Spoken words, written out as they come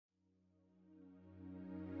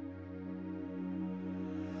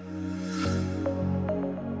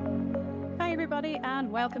everybody,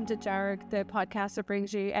 and welcome to DEARG, the podcast that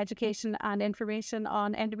brings you education and information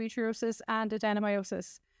on endometriosis and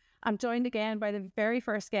adenomyosis. I'm joined again by the very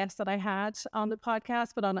first guest that I had on the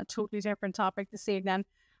podcast, but on a totally different topic this evening.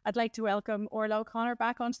 I'd like to welcome Orla O'Connor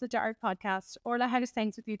back onto the DEARG podcast. Orla, how's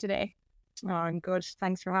things with you today? Oh, I'm good.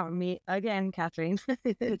 Thanks for having me again, Kathleen.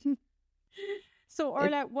 So,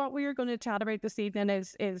 Orla, what we're going to chat about this evening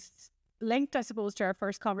is linked, I suppose, to our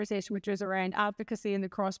first conversation, which is around advocacy and the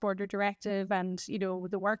cross-border directive and, you know,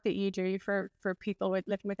 the work that you do for people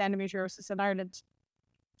living with endometriosis in Ireland.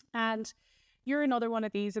 And you're another one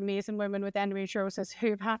of these amazing women with endometriosis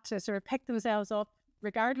who've had to sort of pick themselves up,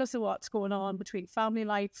 regardless of what's going on between family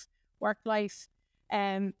life, work life,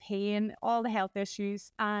 pain, all the health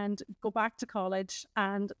issues, and go back to college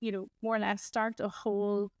and, you know, more or less start a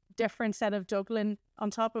whole different set of juggling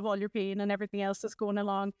on top of all your pain and everything else that's going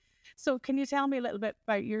along. So can you tell me a little bit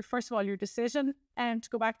about first of all, your decision to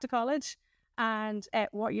go back to college and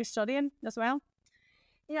what you're studying as well?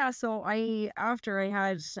 Yeah, so after I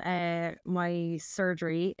had my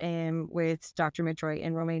surgery with Dr. Mitroi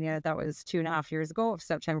in Romania, that was 2.5 years ago,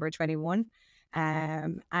 September 21.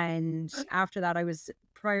 And after that,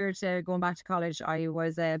 prior to going back to college, I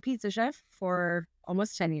was a pizza chef for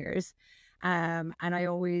almost 10 years. And I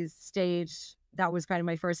always stayed, that was kind of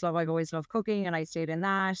my first love. I've always loved cooking and I stayed in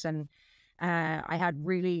that. And I had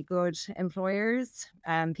really good employers,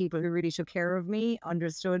 people who really took care of me,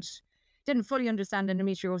 didn't fully understand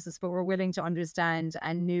endometriosis, but were willing to understand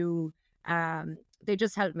and knew they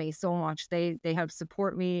just helped me so much. They helped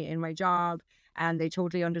support me in my job and they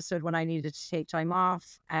totally understood when I needed to take time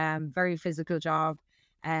off. Very physical job,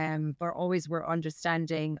 but always were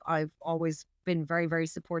understanding. I've always been very, very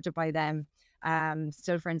supported by them.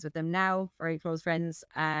 Still friends with them now, very close friends.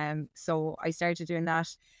 So I started doing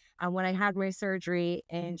that. And when I had my surgery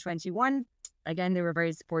in 21, again, they were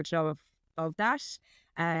very supportive of that.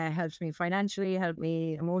 Helped me financially, helped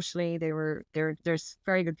me emotionally. They're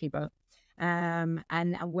very good people. And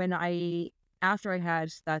after I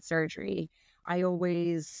had that surgery, I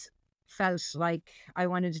always felt like I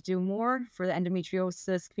wanted to do more for the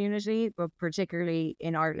endometriosis community, but particularly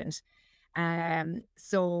in Ireland.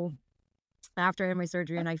 So after I had my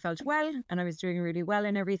surgery and I felt well and I was doing really well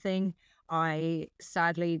in everything, I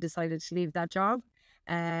sadly decided to leave that job.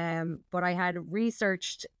 But I had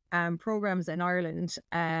researched programs in Ireland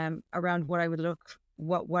around what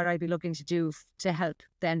I'd be looking to do to help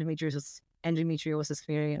the endometriosis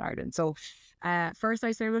community in Ireland. So first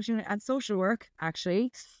I started looking at social work,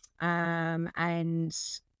 actually, and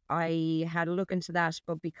I had a look into that,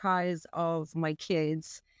 but because of my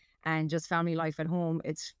kids and just family life at home,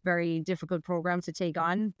 it's very difficult program to take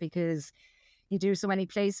on because you do so many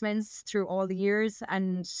placements through all the years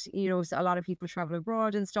and, you know, a lot of people travel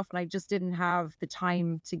abroad and stuff. And I just didn't have the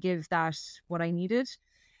time to give that what I needed.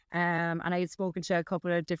 And I had spoken to a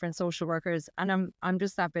couple of different social workers and I'm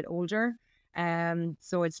just that bit older.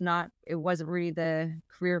 So it wasn't really the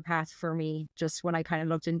career path for me just when I kind of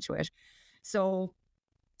looked into it. So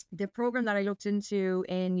the program that I looked into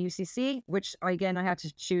in UCC, which again, I had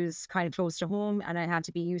to choose kind of close to home and I had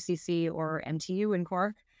to be UCC or MTU in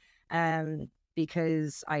Cork,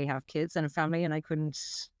 because I have kids and a family and I couldn't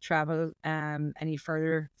travel any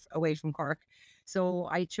further away from Cork. So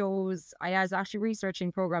I was actually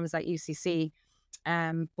researching programs at UCC,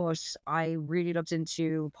 but I really looked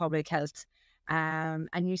into public health. And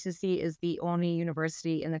UCC is the only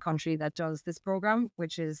university in the country that does this program,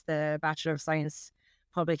 which is the Bachelor of Science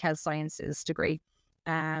Public Health Sciences degree.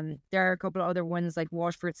 There are a couple of other ones, like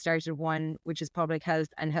Waterford started one, which is Public Health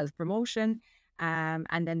and Health Promotion.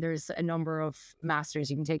 And then there's a number of masters.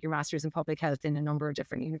 You can take your masters in public health in a number of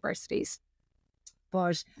different universities.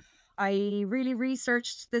 But I really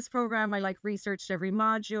researched this program. I researched every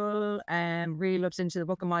module and really looked into the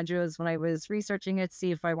book of modules when I was researching it,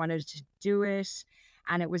 see if I wanted to do it.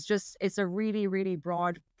 And it's a really, really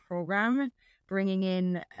broad program, bringing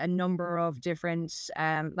in a number of different,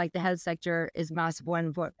 like the health sector is a massive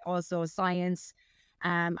one, but also science.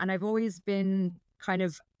 And I've always been kind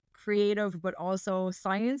of creative, but also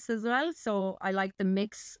science as well. So I like the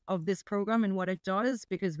mix of this program and what it does,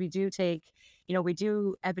 because we do we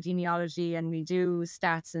do epidemiology and we do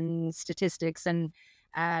stats and statistics and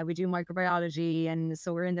we do microbiology. And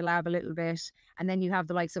so we're in the lab a little bit. And then you have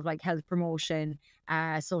the likes of like health promotion,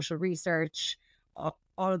 social research,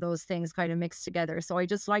 all of those things kind of mixed together. So I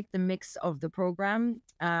just like the mix of the program.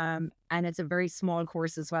 And it's a very small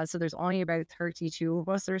course as well. So there's only about 32 of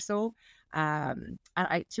us or so. And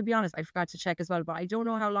to be honest, I forgot to check as well, but I don't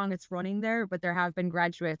know how long it's running there, but there have been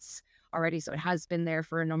graduates already. So it has been there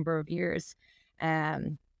for a number of years.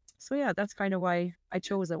 So yeah, that's kind of why I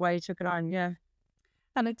chose it, why I took it on. Yeah.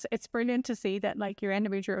 And it's brilliant to see that like your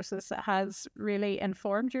endometriosis has really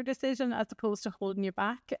informed your decision as opposed to holding you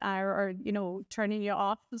back, or you know, turning you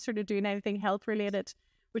off sort of doing anything health related,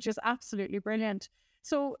 which is absolutely brilliant.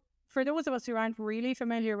 So for those of us who aren't really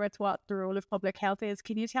familiar with what the role of public health is,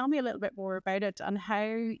 can you tell me a little bit more about it and how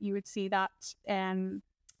you would see that,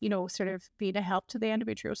 you know, sort of being a help to the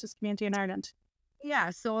endometriosis community in Ireland?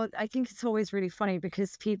 Yeah, so I think it's always really funny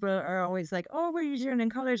because people are always like, "Oh, what are you doing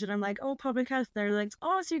in college?" And I'm like, "Oh, public health." They're like,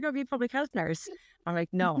 "Oh, so you're gonna be a public health nurse?" I'm like,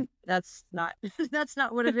 "No, that's not that's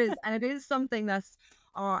not what it is." And it is something that's,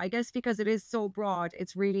 I guess, because it is so broad,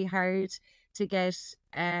 it's really hard to get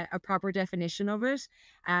a proper definition of it.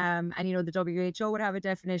 And you know, the WHO would have a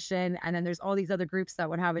definition, and then there's all these other groups that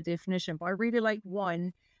would have a definition. But I really like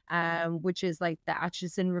one, which is like the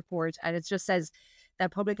Atchison report, and it just says that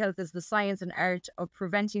public health is the science and art of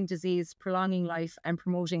preventing disease, prolonging life, and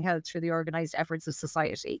promoting health through the organized efforts of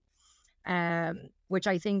society. Which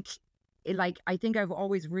I think, I think I've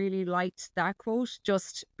always really liked that quote,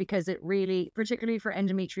 just because it really, particularly for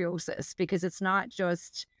endometriosis, because it's not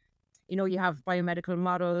just, you know, you have biomedical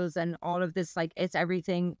models and all of this, like it's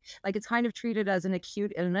everything, like it's kind of treated as an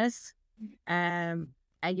acute illness. And,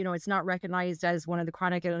 you know, it's not recognized as one of the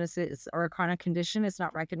chronic illnesses or a chronic condition. It's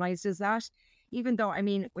not recognized as that. Even though, I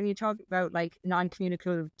mean, when you talk about like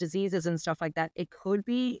non-communicable diseases and stuff like that, it could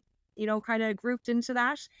be, you know, kind of grouped into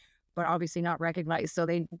that, but obviously not recognized. So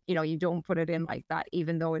they, you know, you don't put it in like that,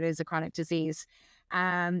 even though it is a chronic disease.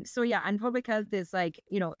 So yeah, and public health is like,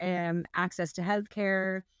 you know, access to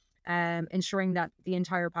healthcare, ensuring that the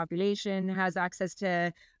entire population has access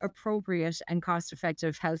to appropriate and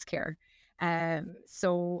cost-effective healthcare.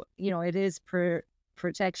 So, you know, it is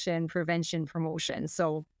protection, prevention, promotion.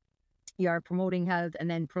 So you are promoting health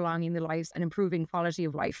and then prolonging the lives and improving quality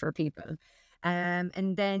of life for people.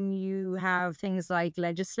 And then you have things like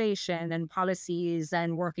legislation and policies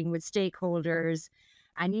and working with stakeholders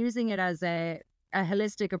and using it as a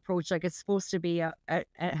holistic approach. Like it's supposed to be a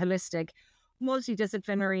holistic,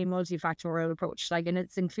 multidisciplinary, multifactorial approach. Like, and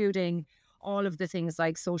it's including all of the things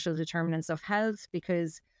like social determinants of health,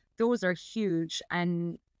 because those are huge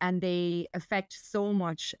and they affect so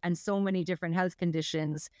much and so many different health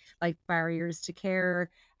conditions, like barriers to care,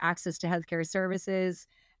 access to healthcare services,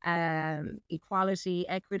 equality,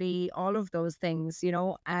 equity, all of those things, you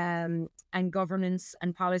know, and governance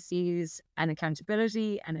and policies and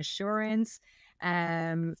accountability and assurance,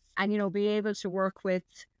 and, you know, be able to work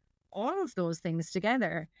with all of those things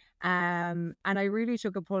together. And I really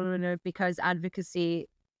took a pull on it because advocacy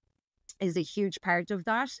is a huge part of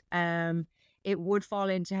that. It would fall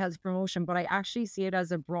into health promotion, but I actually see it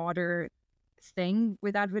as a broader thing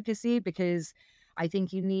with advocacy, because I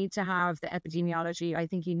think you need to have the epidemiology. I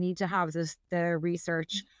think you need to have the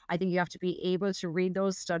research. I think you have to be able to read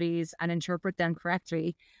those studies and interpret them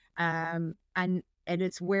correctly. And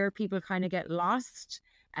it's where people kind of get lost.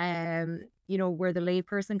 You know, where the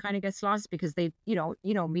layperson kind of gets lost because they, you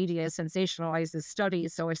know, media sensationalizes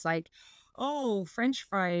studies. So it's like, oh, French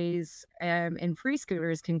fries in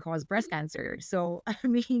preschoolers can cause breast cancer. So I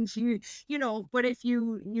mean, you know, but if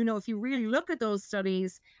you really look at those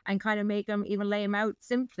studies and kind of make them, even lay them out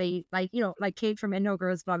simply, like, you know, like Kate from Indo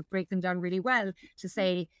Girls blog break them down really well to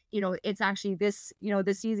say, you know, it's actually this, you know,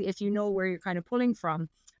 this easy if you know where you're kind of pulling from.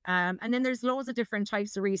 And then there's loads of different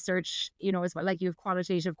types of research, you know, as well. Like you have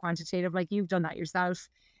qualitative, quantitative, like you've done that yourself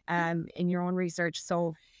in your own research.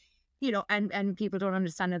 So, you know, and people don't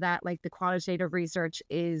understand that, like the qualitative research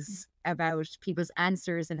is about people's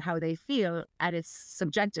answers and how they feel, and it's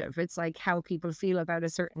subjective. It's like how people feel about a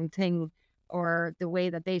certain thing or the way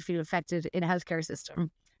that they feel affected in a healthcare system.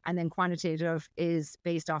 And then quantitative is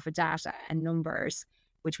based off of data and numbers,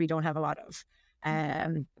 which we don't have a lot of,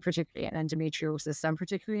 particularly in endometriosis and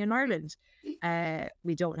particularly in Ireland.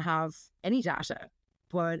 We don't have any data.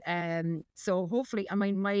 But so hopefully, I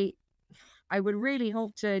mean, I would really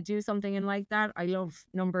hope to do something in like that. I love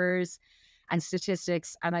numbers and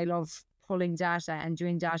statistics, and I love pulling data and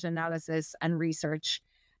doing data analysis and research.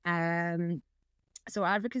 So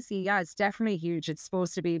advocacy, yeah, it's definitely huge. It's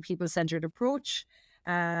supposed to be a people-centered approach,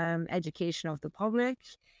 education of the public,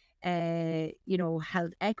 you know,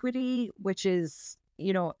 health equity, which is,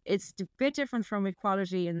 you know, it's a bit different from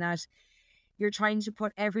equality in that you're trying to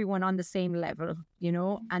put everyone on the same level, you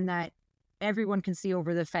know, and that everyone can see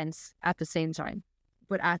over the fence at the same time,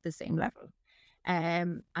 but at the same level.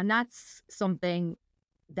 And that's something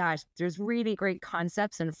that there's really great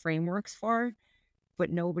concepts and frameworks for, but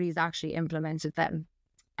nobody's actually implemented them.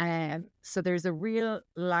 So there's a real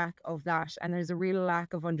lack of that, and there's a real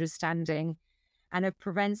lack of understanding, and it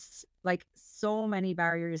prevents like so many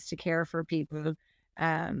barriers to care for people.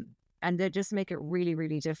 and they just make it really,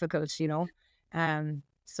 really difficult, you know.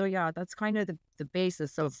 So yeah, that's kind of the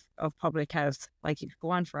basis of public health. Like, you could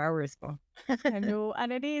go on for hours, but I know,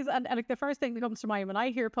 and it is, and like the first thing that comes to mind when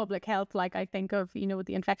I hear public health, like I think of, you know,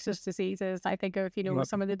 the infectious diseases, I think of, you know,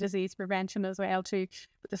 some of the disease prevention as well too,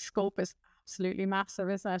 but the scope is absolutely massive,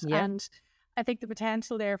 isn't it? yeah, And I think the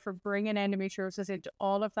potential there for bringing endometriosis into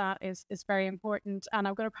all of that is very important. And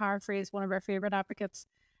I'm going to paraphrase one of our favorite advocates,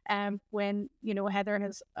 when, you know, Heather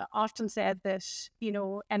has often said that, you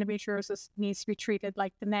know, endometriosis needs to be treated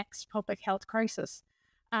like the next public health crisis.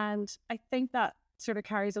 And I think that sort of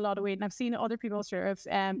carries a lot of weight. And I've seen other people sort of,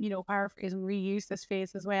 you know, paraphrase and reuse this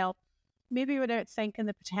phrase as well, maybe without thinking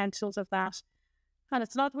the potentials of that. And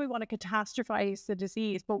it's not that we want to catastrophize the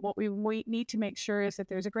disease, but what we need to make sure is that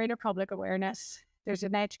there's a greater public awareness, there's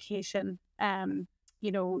an education,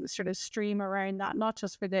 you know, sort of stream around that, not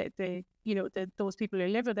just for the you know, those people who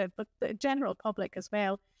live with it, but the general public as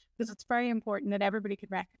well, because it's very important that everybody can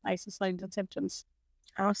recognize the signs and symptoms.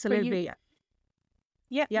 absolutely.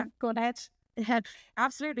 Yeah, Yeah. go ahead.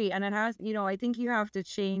 Absolutely. And it has, you know, I think you have to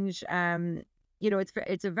change, you know,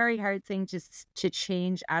 it's a very hard thing to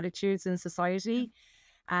change attitudes in society.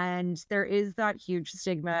 And there is that huge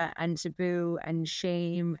stigma and taboo and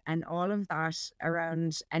shame and all of that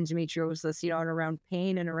around endometriosis, you know, and around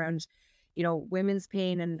pain and around, you know, women's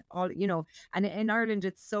pain and all, you know, and in Ireland,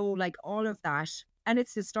 it's so like all of that. And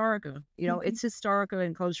it's historical, you know, it's historical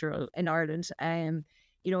and cultural in Ireland.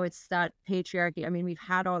 You know, it's that patriarchy. I mean, we've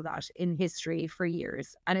had all that in history for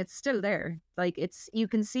years, and it's still there. Like, you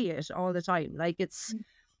can see it all the time. Like, it's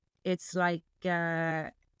like,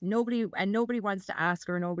 nobody wants to ask,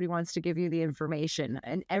 or nobody wants to give you the information,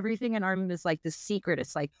 and everything in Ireland is like the secret.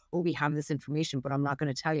 It's like, oh, we have this information, but I'm not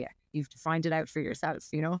going to tell you. You have to find it out for yourself,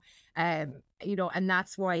 you know. You know, and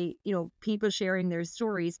that's why, you know, people sharing their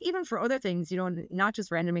stories, even for other things, you know, not just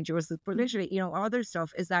for endometriosis, but literally, you know, other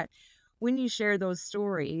stuff, is that when you share those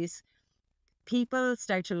stories, people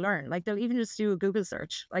start to learn. Like, they'll even just do a Google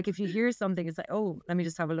search. Like, if you hear something, it's like, oh, let me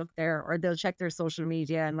just have a look there. Or they'll check their social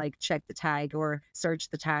media and like check the tag or search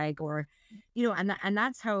the tag, or, you know, and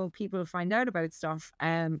that's how people find out about stuff,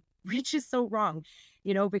 which is so wrong,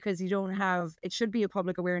 you know, because you don't have, it should be a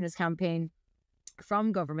public awareness campaign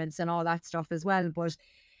from governments and all that stuff as well. But,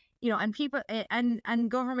 you know, and people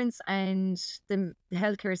and governments and the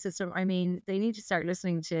healthcare system, I mean, they need to start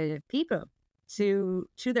listening to people, to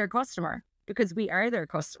their customer, because we are their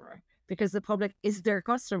customer, because the public is their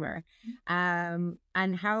customer. And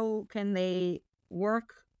how can they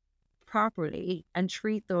work properly and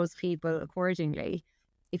treat those people accordingly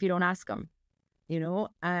if you don't ask them, you know,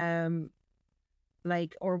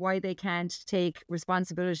 like, or why they can't take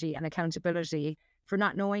responsibility and accountability for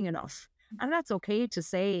not knowing enough. And that's okay to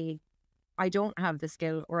say, I don't have the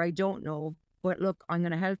skill, or I don't know, but look, I'm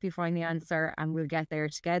going to help you find the answer and we'll get there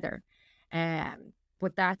together.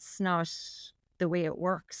 But that's not the way it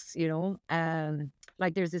works, you know.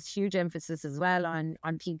 Like, there's this huge emphasis as well on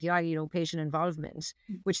PPI, you know, patient involvement,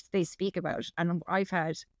 which they speak about. And I've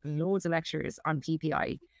had loads of lectures on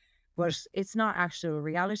PPI, but it's not actual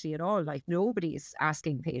reality at all. Like, nobody's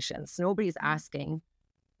asking patients, nobody's asking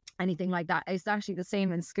anything like that. It's actually the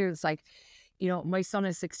same in schools. Like, you know, my son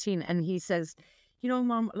is 16 and he says, you know,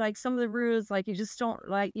 Mom, like, some of the rules, like, you just don't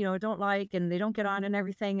like, you know, don't like, and they don't get on and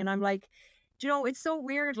everything. And I'm like, you know, it's so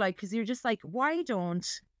weird, like, because you're just like, why don't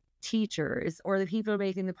teachers or the people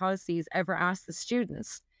making the policies ever ask the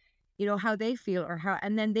students, you know, how they feel, or how,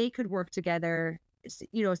 and then they could work together,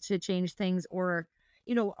 you know, to change things, or,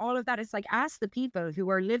 you know, all of that. It's like, ask the people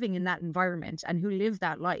who are living in that environment and who live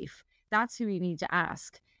that life. That's who you need to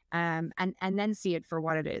ask. And then see it for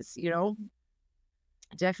what it is, you know.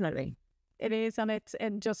 Definitely. It is, and it's,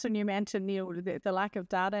 and just when you mentioned, you know, the lack of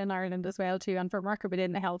data in Ireland as well too, and for worker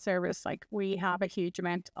within the health service, like, we have a huge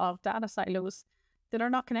amount of data silos that are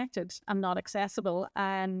not connected and not accessible,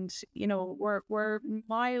 and, you know, we're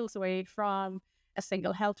miles away from a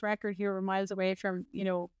single health record here, we're miles away from, you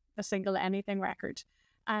know, a single anything record,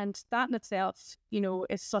 and that in itself, you know,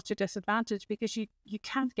 is such a disadvantage, because you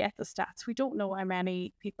can't get the stats. We don't know how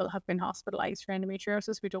many people have been hospitalized for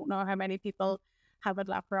endometriosis. We don't know how many people have had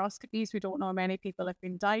laparoscopies. We don't know how many people have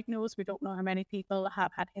been diagnosed. We don't know how many people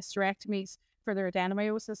have had hysterectomies for their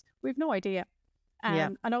adenomyosis. We've no idea.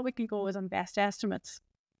 And all we can go is on best estimates.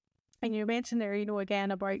 And you mentioned there, you know,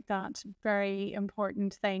 again, about that very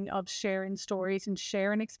important thing of sharing stories and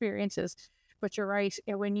sharing experiences. But you're right,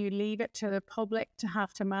 when you leave it to the public to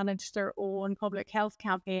have to manage their own public health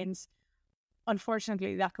campaigns,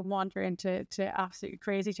 unfortunately, that can wander into absolutely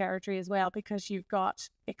crazy territory as well, because you've got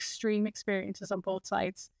extreme experiences on both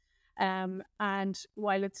sides. And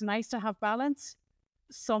while it's nice to have balance,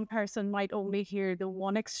 some person might only hear the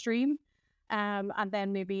one extreme, and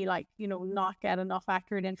then maybe like, you know, not get enough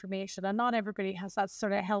accurate information. And not everybody has that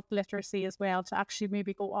sort of health literacy as well to actually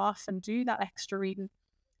maybe go off and do that extra reading.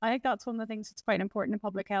 I think that's one of the things that's quite important in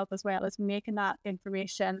public health as well, is making that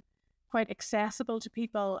information quite accessible to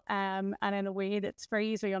people, and in a way that's very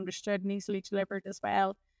easily understood and easily delivered as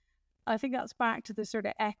well. I think that's back to the sort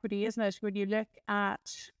of equity, isn't it? When you look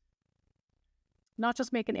at not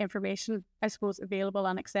just making information, I suppose, available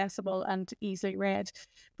and accessible and easily read,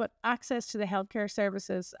 but access to the healthcare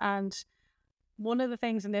services. And one of the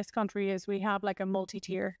things in this country is we have like a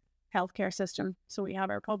multi-tier healthcare system. So we have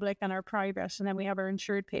our public and our private, and then we have our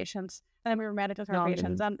insured patients, and then we have medical care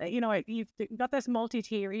patients. And, you know, you've got this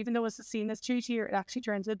multi-tier, even though it's seen as two-tier, it actually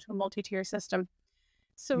turns into a multi-tier system.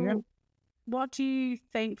 So what do you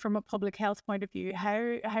think from a public health point of view?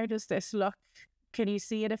 How does this look? Can you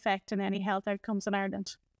see it affecting any health outcomes in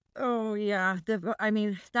Ireland? Oh, yeah. I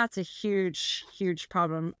mean, that's a huge, huge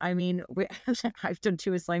problem. I mean, I've done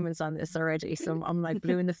 2 assignments on this already, so I'm like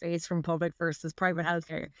blue in the face from public versus private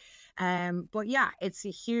healthcare. But yeah, it's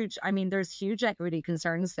a huge, I mean, there's huge equity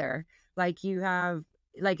concerns there. Like you have,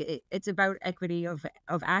 like it's about equity of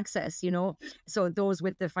access, you know. So those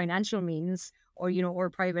with the financial means, or, you know, or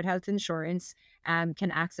private health insurance,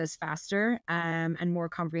 can access faster and more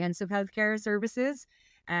comprehensive healthcare services.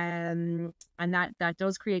 And that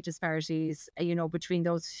does create disparities, you know, between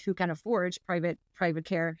those who can afford private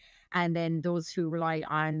care and then those who rely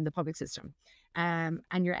on the public system. And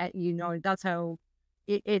you know, that's how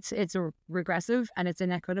it's a regressive and it's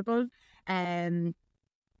inequitable.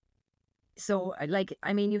 So like,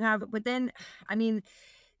 I mean, you have, but then, I mean,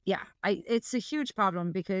 yeah, it's a huge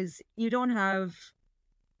problem because you don't have,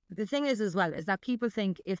 the thing is as well, is that people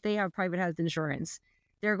think if they have private health insurance,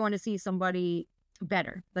 they're going to see somebody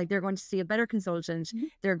better. Like they're going to see a better consultant. Mm-hmm.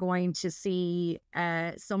 They're going to see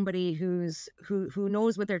somebody who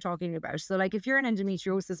knows what they're talking about. So like if you're an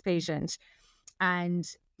endometriosis patient and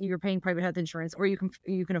you're paying private health insurance, or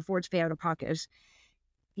you can afford to pay out of pocket,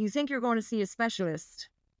 you think you're going to see a specialist,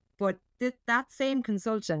 but that same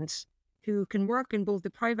consultant who can work in both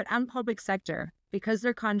the private and public sector, because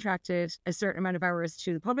they're contracted a certain amount of hours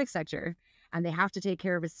to the public sector and they have to take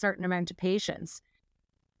care of a certain amount of patients,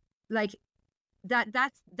 like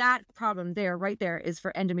that problem there, right there, is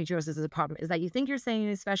for endometriosis is a problem, is that you think you're seeing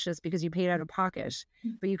a specialist because you paid out of pocket,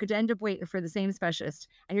 but you could end up waiting for the same specialist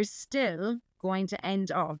and you're still going to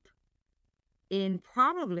end up in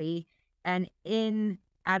probably an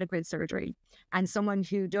inadequate surgery and someone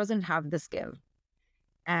who doesn't have the skill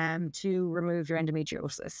to remove your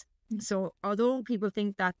endometriosis. So although people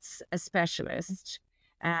think that's a specialist,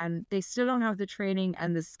 they still don't have the training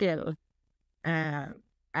and the skill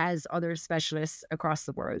as other specialists across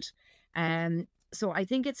the world. So I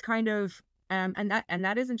think it's kind of, and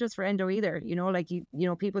that isn't just for endo either, you know, like, you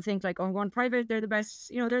know, people think like, oh, I'm going private, they're the best,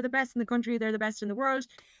 you know, they're the best in the country, they're the best in the world.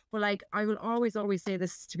 But like, I will always say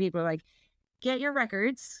this to people, like, get your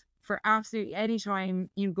records for absolutely any time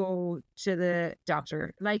you go to the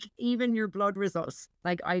doctor, like even your blood results.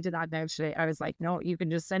 Like I did that now today. I was like, no, you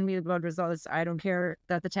can just send me the blood results. I don't care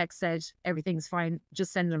that the text said everything's fine.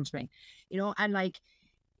 Just send them to me, you know, and like,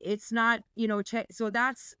 it's not, you know, so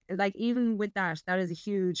that's like, even with that is a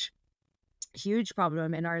huge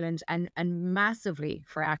problem in Ireland, and massively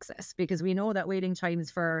for access, because we know that waiting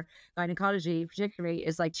times for gynecology particularly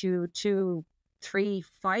is like 2, 3,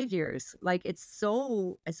 5 years. Like it's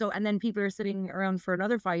so, and then people are sitting around for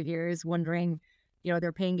another 5 years wondering, you know,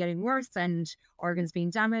 their pain getting worse and organs being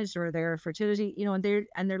damaged, or their fertility, you know,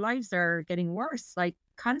 and their lives are getting worse, like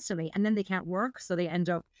constantly, and then they can't work, so they end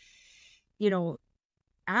up, you know,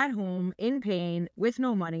 at home in pain with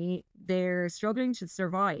no money. They're struggling to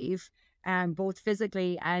survive, both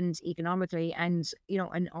physically and economically, and, you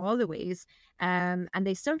know, in all the ways, and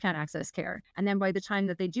they still can't access care. And then by the time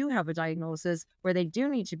that they do have a diagnosis where they do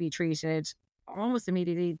need to be treated almost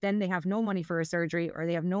immediately, then they have no money for a surgery, or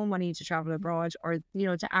they have no money to travel abroad, or, you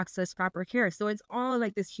know, to access proper care. So it's all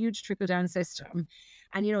like this huge trickle down system.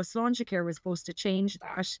 And, you know, Sláinte Care was supposed to change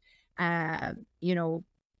that, you know,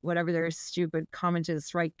 whatever their stupid comment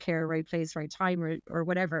is, right care, right place, right time, or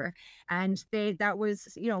whatever. And that was,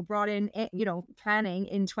 you know, brought in, you know, planning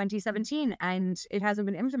in 2017, and it hasn't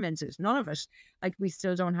been implemented. None of it. Like we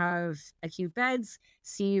still don't have acute beds.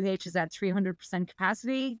 CUH is at 300%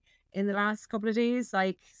 capacity in the last couple of days.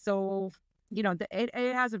 Like, so, you know, it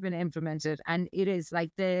hasn't been implemented, and it is like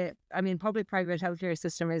public-private healthcare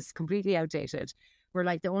system is completely outdated. We're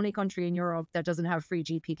like the only country in Europe that doesn't have free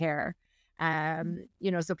GP care. You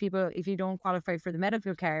know, so people, if you don't qualify for the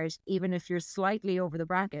medical card, even if you're slightly over the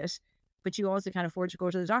bracket, but you also can't afford to go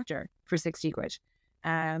to the doctor for 60 quid,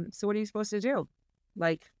 So what are you supposed to do?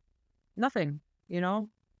 Like nothing, you know?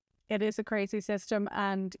 It is a crazy system,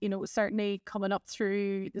 and certainly coming up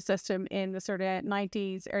through the system in the sort of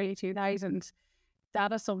 90s, early 2000s,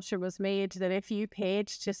 that assumption was made that if you paid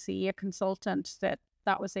to see a consultant, that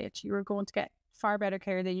was it. You were going to get far better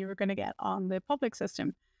care than you were going to get on the public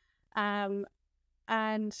system. And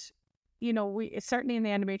we certainly in the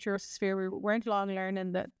endometriosis sphere, we weren't long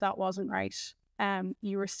learning that wasn't right.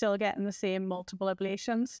 You were still getting the same multiple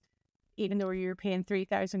ablations, even though you were paying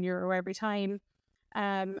 €3,000 every time,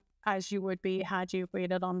 as you would be had you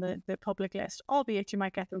waited on the public list, albeit you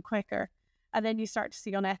might get them quicker. And then you start to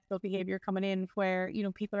see unethical behaviour coming in where,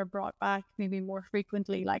 people are brought back maybe more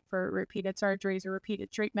frequently, like for repeated surgeries or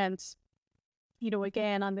repeated treatments,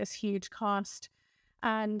 again, on this huge cost.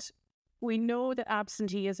 And we know that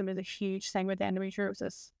absenteeism is a huge thing with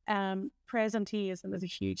endometriosis. Presenteeism is a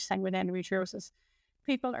huge thing with endometriosis.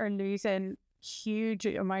 People are losing huge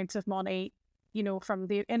amounts of money, from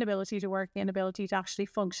the inability to work, the inability to actually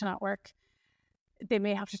function at work. They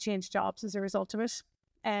may have to change jobs as a result of it.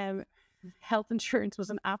 Health insurance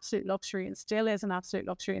was an absolute luxury and still is an absolute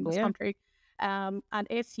luxury in this country. And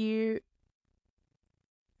if you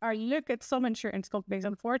look at some insurance companies,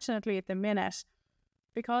 unfortunately at the minute,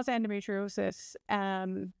 because endometriosis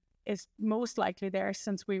is most likely there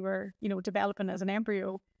since we were, developing as an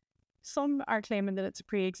embryo, some are claiming that it's a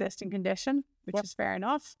pre-existing condition, which is fair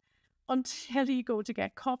enough, until you go to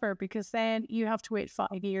get cover, because then you have to wait 5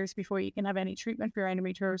 years before you can have any treatment for your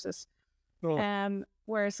endometriosis.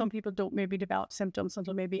 Whereas some people don't maybe develop symptoms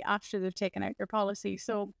until maybe after they've taken out their policy.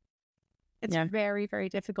 So it's very, very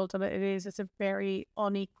difficult. And it's a very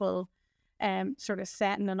unequal sort of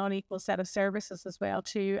setting, an unequal set of services as well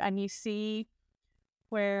too. And you see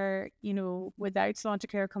where, without Sláinte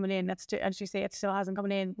Care coming in, as you say, it still hasn't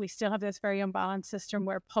come in. We still have this very unbalanced system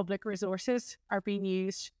where public resources are being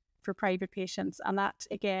used for private patients. And that,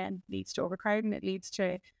 again, leads to overcrowding. It leads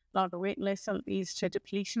to longer waiting lists, and it leads to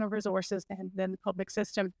depletion of resources than the public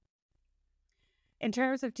system. In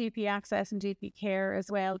terms of GP access and GP care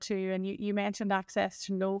as well too, and you mentioned access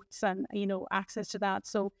to notes and, access to that.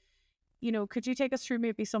 So, could you take us through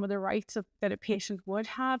maybe some of the rights that a patient would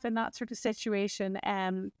have in that sort of situation,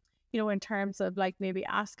 in terms of like maybe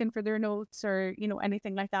asking for their notes or,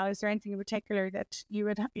 anything like that? Is there anything in particular that you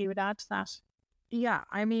would add to that? Yeah,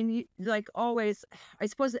 I mean, like always, I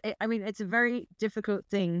suppose, it's a very difficult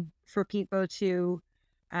thing for people to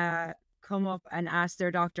come up and ask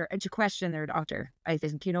their doctor and to question their doctor, I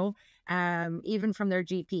think, even from their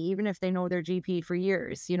GP, even if they know their GP for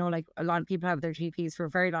years, like a lot of people have their GPs for a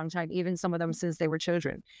very long time, even some of them since they were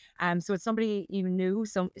children. So it's somebody you knew,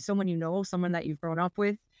 someone someone that you've grown up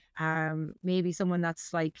with, maybe someone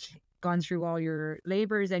that's like gone through all your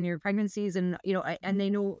labors and your pregnancies, and and they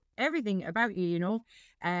know everything about you.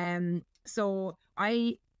 So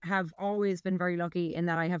I have always been very lucky in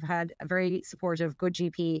that I have had a very supportive, good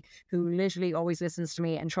GP who literally always listens to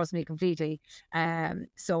me and trusts me completely.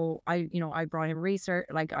 So I brought him research.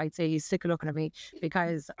 Like I'd say he's sick of looking at me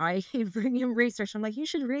because I bring him research. I'm like, you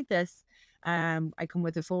should read this. I come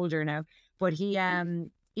with a folder now, but he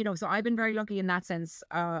so I've been very lucky in that sense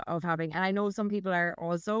of having, and I know some people are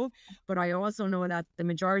also, but I also know that the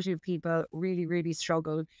majority of people really, really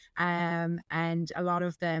struggle. And a lot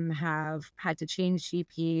of them have had to change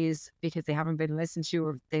GPs because they haven't been listened to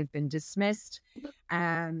or they've been dismissed.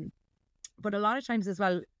 But a lot of times as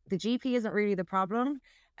well, the GP isn't really the problem.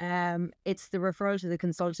 It's the referral to the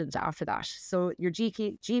consultant after that. So your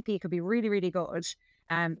GP could be really, really good,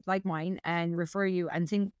 like mine, and refer you and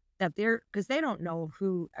think that because they don't know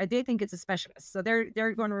who, they think it's a specialist. So they're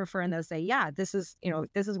going to refer and they'll say, yeah, this is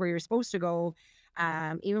where you're supposed to go.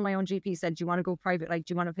 Even my own GP said, do you want to go private? Like,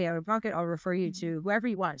 do you want to pay out of pocket? I'll refer you to whoever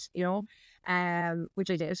you want,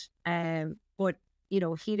 which I did. But,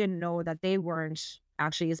 he didn't know that they weren't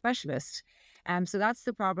actually a specialist. So that's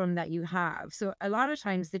the problem that you have. So a lot of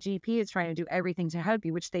times the GP is trying to do everything to help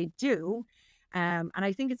you, which they do. And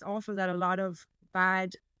I think it's awful that a lot of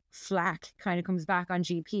bad flack kind of comes back on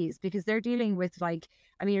GPs because they're dealing with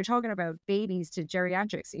you're talking about babies to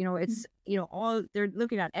geriatrics, it's, all they're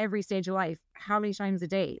looking at every stage of life, how many times a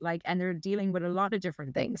day, and they're dealing with a lot of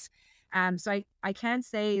different things. So I can't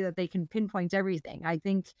say that they can pinpoint everything. I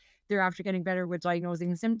think they're after getting better with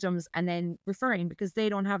diagnosing symptoms and then referring because they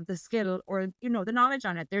don't have the skill or, the knowledge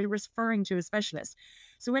on it. They're referring to a specialist.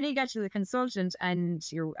 So when you get to the consultant and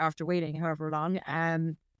you're after waiting however long,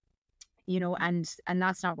 and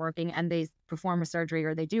that's not working, and they perform a surgery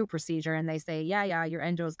or they do a procedure and they say, yeah, your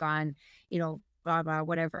endo's gone, blah, blah,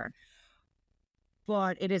 whatever.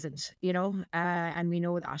 but it isn't, and we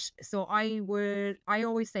know that. So I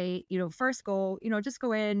always say, first go, just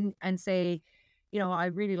go in and say, I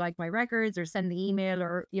really like my records, or send the email,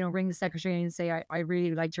 or, ring the secretary and say, I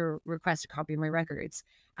really like to request a copy of my records.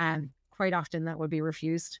 And quite often that would be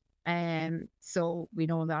refused. So we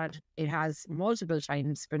know that it has multiple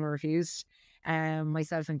times been refused,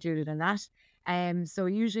 myself included in that. So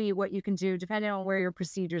usually what you can do, depending on where your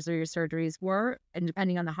procedures or your surgeries were, and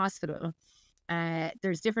depending on the hospital,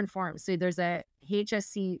 there's different forms. So there's a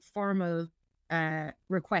HSC formal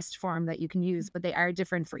request form that you can use, but they are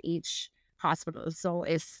different for each hospital. So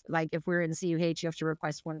if we're in the CUH, you have to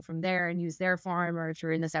request one from there and use their form, or if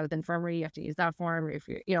you're in the South Infirmary, you have to use that form, or if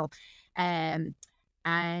you're,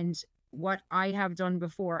 and what I have done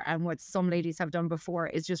before, and what some ladies have done before,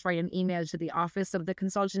 is just write an email to the office of the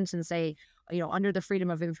consultant and say, under the Freedom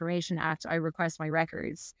of Information Act, I request my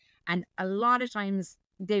records. And a lot of times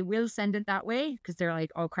they will send it that way, because they're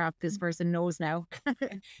like, oh crap, this person knows now.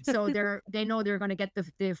 So they know they're going to get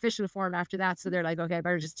the official form after that. So they're like, okay, I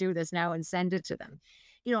better just do this now and send it to them.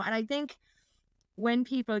 And I think when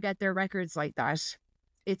people get their records like that,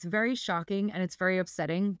 it's very shocking and it's very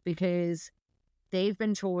upsetting, because they've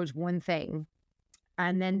been told one thing,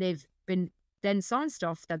 and then they've been some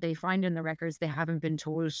stuff that they find in the records they haven't been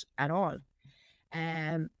told at all.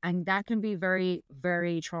 And that can be very,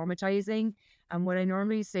 very traumatizing. And what I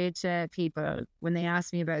normally say to people when they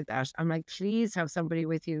ask me about that, I'm like, please have somebody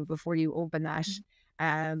with you before you open that.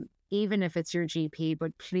 Even if it's your GP,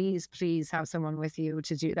 but please have someone with you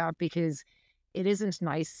to do that, because it isn't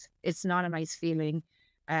nice. It's not a nice feeling.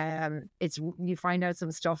 You find out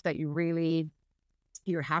some stuff that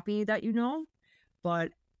you're happy that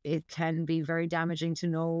but it can be very damaging to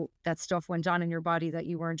know that stuff went on in your body that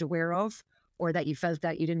you weren't aware of, or that you felt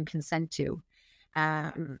that you didn't consent to.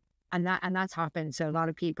 And that's happened to a lot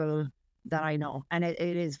of people that I know. And it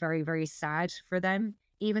is very, very sad for them,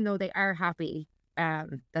 even though they are happy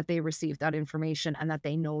that they received that information and that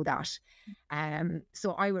they know that.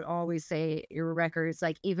 So I would always say your records,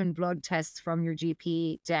 like even blood tests from your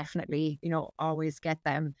GP, definitely, always get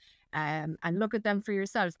them. And look at them for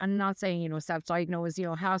yourselves. I'm not saying, self-diagnose,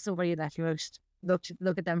 have somebody that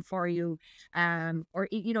look at them for you. Or,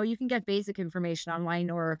 you can get basic information online,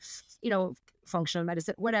 or, functional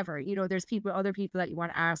medicine, whatever, there's other people that you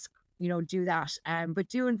want to ask, do that. But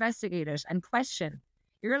do investigate it and question.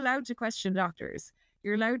 You're allowed to question doctors.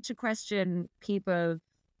 You're allowed to question people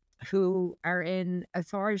who are in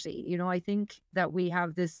authority. I think that we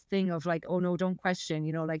have this thing of like, oh no, don't question,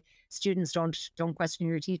 like students don't question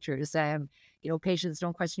your teachers, patients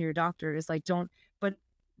don't question your doctors, but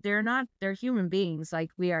they're human beings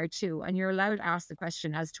like we are too. And you're allowed to ask the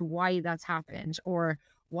question as to why that's happened, or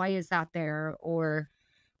why is that there, or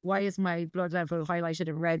why is my blood level highlighted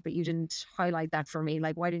in red, but you didn't highlight that for me?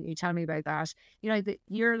 Like, why didn't you tell me about that?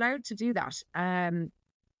 You're allowed to do that.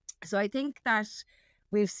 So I think that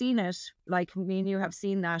we've seen it, like me and you have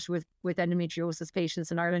seen that with endometriosis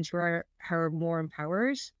patients in Ireland who are more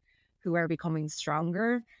empowered, who are becoming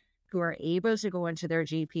stronger, who are able to go into their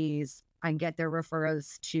GPs and get their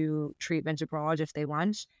referrals to treatment abroad if they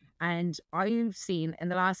want. And I've seen in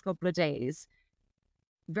the last couple of days,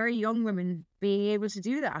 very young women being able to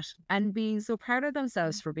do that and being so proud of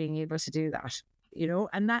themselves for being able to do that,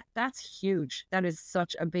 and that's huge. That is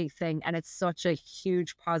such a big thing. And it's such a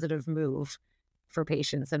huge positive move for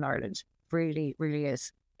patients in Ireland. Really, really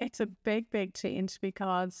is. It's a big, big change,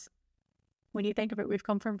 because when you think of it, we've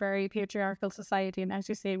come from very patriarchal society, and as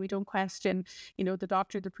you say, we don't question, the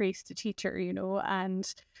doctor, the priest, the teacher,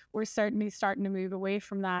 and we're certainly starting to move away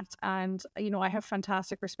from that. And, I have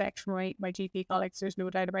fantastic respect for my GP colleagues. There's no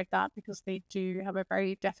doubt about that, because they do have a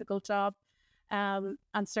very difficult job. And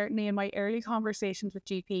certainly in my early conversations with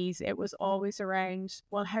GPs, it was always around,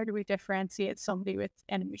 well, how do we differentiate somebody with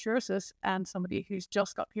endometriosis and somebody who's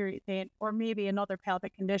just got period pain, or maybe another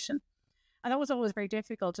pelvic condition? And that was always very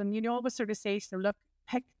difficult. And you always sort of say to them, look,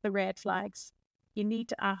 pick the red flags. You need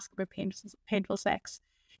to ask about painful sex.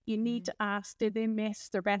 You need to ask, did they miss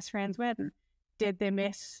their best friend's wedding? Did they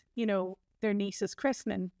miss, their niece's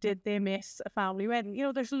christening? Did they miss a family wedding?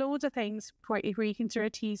 There's loads of things where you can sort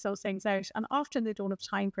of tease those things out. And often they don't have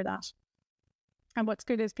time for that. And what's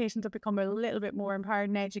good is patients have become a little bit more empowered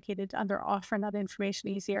and educated, and they're offering that information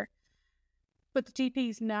easier. But the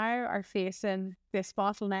GPs now are facing this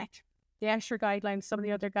bottleneck. The ESHRE guidelines, some of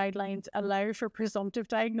the other guidelines, allow for presumptive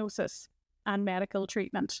diagnosis and medical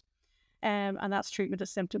treatment. And that's treatment of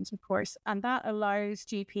symptoms, of course. And that allows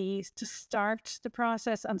GPs to start the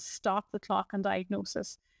process and stop the clock on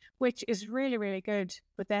diagnosis, which is really, really good.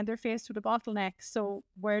 But then they're faced with a bottleneck. So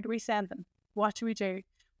where do we send them? What do we do?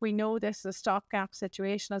 we know this is a stopgap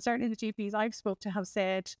situation. And certainly the GPs I've spoke to have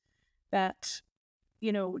said that,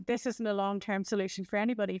 you know, this isn't a long-term solution for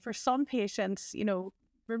anybody. For some patients, you know,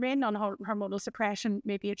 remaining on hormonal suppression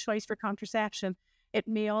may be a choice for contraception. It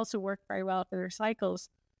may also work very well for their cycles,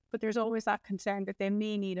 but there's always that concern that they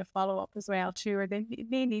may need a follow-up as well too, or they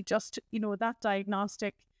may need just, you know, that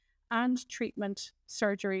diagnostic and treatment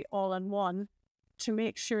surgery all in one, to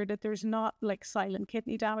make sure that there's not like silent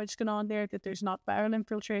kidney damage going on there, that there's not bowel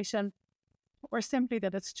infiltration, or simply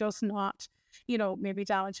that it's just not, you know, maybe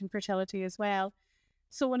damaging fertility as well.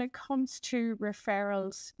 So when it comes to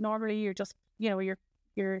referrals, normally you're just, you know,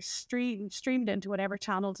 you're streamed into whatever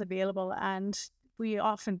channels available, and we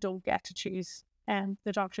often don't get to choose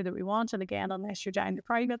the doctor that we want. And again, unless you're down the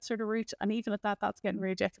private sort of route, and even at that, that's getting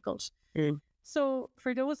very difficult. So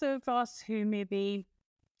for those of us who maybe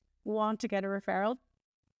want to get a referral,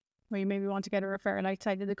 or you maybe want to get a referral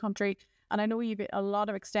outside of the country, and I know you've a lot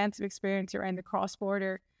of extensive experience around the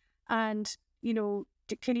cross-border, and, you know,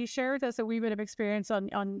 can you share with us a wee bit of experience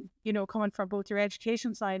on, you know, coming from both your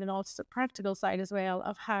education side and also the practical side as well,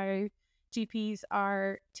 of how GPs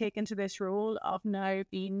are taken to this role of now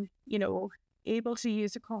being, you know, able to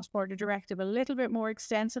use the cross-border directive a little bit more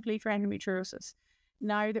extensively for endometriosis,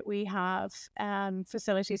 now that we have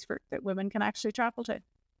facilities that women can actually travel to?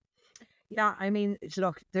 Yeah, I mean,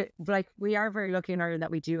 look, like, we are very lucky in Ireland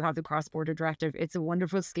that we do have the cross-border directive. It's a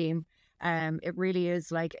wonderful scheme. It really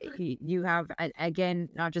is. Like, you have, again,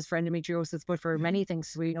 not just for endometriosis, but for many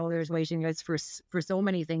things. We know there's waiting lists for so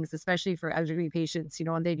many things, especially for elderly patients, you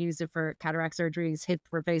know, and they've used it for cataract surgeries, hip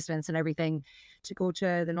replacements and everything, to go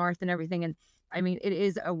to the north and everything. And I mean, it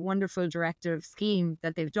is a wonderful directive scheme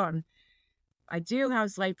that they've done. I do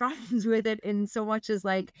have slight problems with it, in so much as,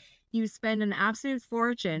 like, you spend an absolute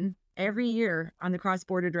fortune every year on the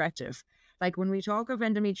cross-border directive. Like, when we talk of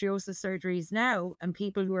endometriosis surgeries now and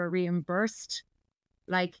people who are reimbursed,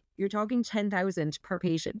 like, you're talking 10,000 per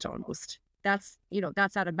patient almost. That's, you know,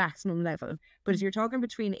 that's at a maximum level. But if you're talking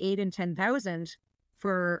between 8 and 10,000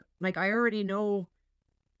 for, like, I already know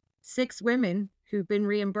 6 women who've been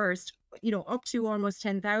reimbursed, you know, up to almost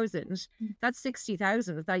 10,000. That's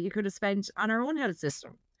 60,000 that you could have spent on our own health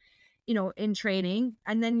system, you know, in training.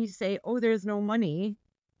 And then you say, oh, there's no money.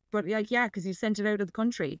 But, like, yeah, because you sent it out of the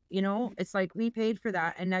country, you know, it's like, we paid for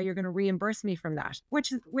that and now you're going to reimburse me from that,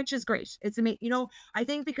 which is great. It's amazing. You know, I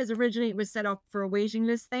think because originally it was set up for a waiting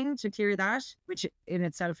list thing to clear that, which in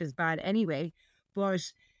itself is bad anyway.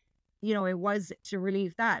 But, you know, it was to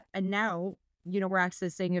relieve that. And now, you know, we're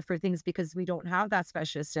accessing it for things because we don't have that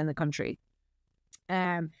specialist in the country.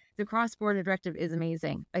 The cross-border directive is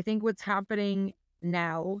amazing. I think what's happening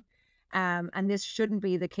now, and this shouldn't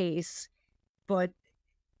be the case, but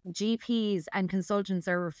GPs and consultants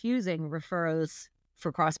are refusing referrals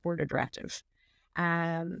for cross-border directive.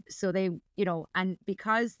 So they, you know, and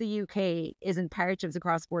because the UK isn't part of the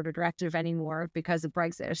cross-border directive anymore because of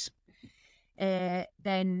Brexit,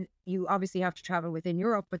 then you obviously have to travel within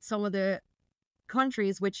Europe. But some of the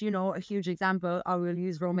countries, which, you know, a huge example, I will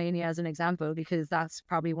use Romania as an example because that's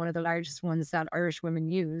probably one of the largest ones that Irish women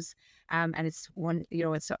use. And it's one, you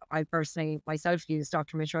know, it's, I personally myself use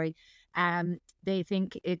Dr. Mitroy. They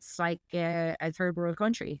think it's like a third world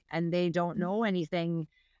country, and they don't know anything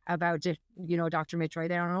about, you know, Dr. Mitroy.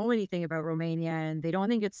 They don't know anything about Romania, and they don't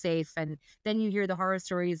think it's safe. And then you hear the horror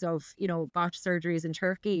stories of, you know, botched surgeries in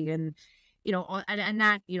Turkey, and, you know, and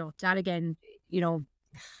that, you know, that again, you know,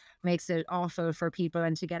 makes it awful for people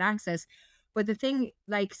and to get access. But the thing,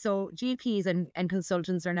 like, so GPs and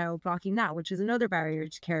consultants are now blocking that, which is another barrier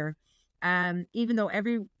to care. Even though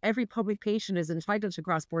every public patient is entitled to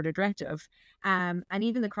cross-border directive, and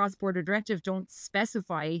even the cross-border directive don't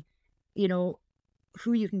specify, you know,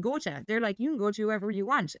 who you can go to. They're like, you can go to whoever you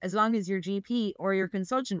want, as long as your GP or your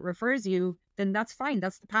consultant refers you, then that's fine.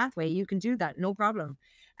 That's the pathway. You can do that, no problem.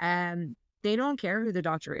 They don't care who the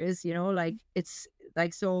doctor is, you know, like, it's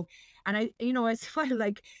like, so. And I, you know, I feel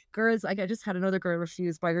like girls, like, I just had another girl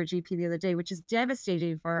refused by her GP the other day, which is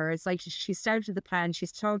devastating for her. It's like, she started the plan.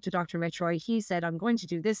 She's talked to Dr. Mitroy. He said, I'm going to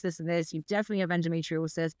do this, this, and this. You definitely have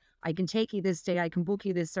endometriosis. I can take you this day. I can book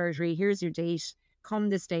you this surgery. Here's your date. Come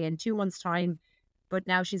this day in 2 months' time. But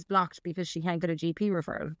now she's blocked because she can't get a GP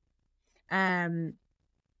referral.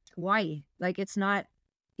 Why? Like, it's not,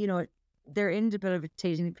 you know, they're in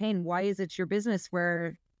debilitating pain. Why is it your business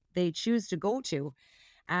where they choose to go to?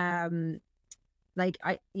 Like,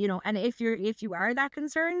 I, you know, and if you are that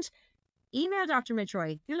concerned, email Dr.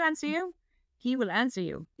 Mitroy. He'll answer you. he will answer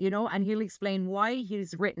you, and he'll explain why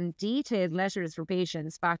he's written detailed letters for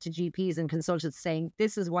patients back to GPs and consultants saying,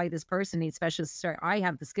 this is why this person needs specialist care. I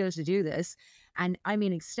have the skill to do this. And I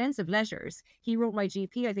mean, extensive letters. He wrote my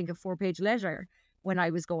GP, I think, a 4-page letter when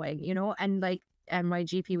I was going, and my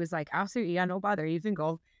GP was like, absolutely, yeah, no bother, you can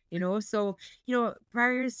go, So,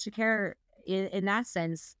 barriers to care in that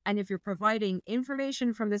sense. And if you're providing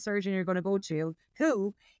information from the surgeon you're going to go to,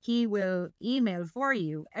 who he will email for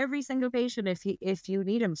you every single patient if you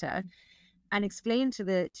need him to, and explain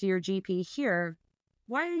to your GP here,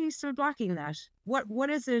 why are you still blocking that? What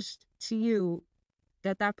is it to you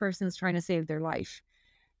that person's trying to save their life?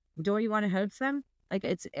 Don't you want to help them? Like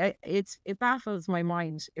it baffles my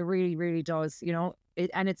mind. It really, really does.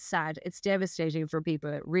 And it's sad. It's devastating for people.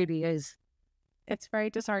 It really is. It's very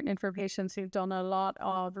disheartening for patients who've done a lot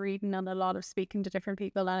of reading and a lot of speaking to different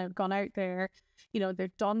people and have gone out there,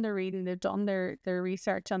 they've done their reading, they've done their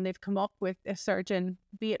research, and they've come up with a surgeon,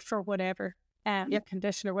 be it for whatever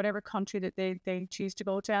condition or whatever country that they choose to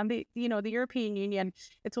go to. And the European Union,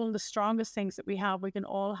 it's one of the strongest things that we have. We can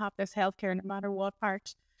all have this healthcare no matter what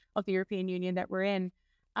part of the European Union that we're in.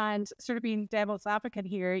 And sort of being devil's advocate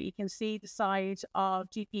here, you can see the side of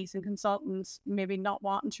GPs and consultants maybe not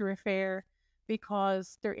wanting to refer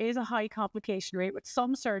because there is a high complication rate with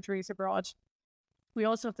some surgeries abroad. We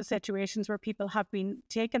also have the situations where people have been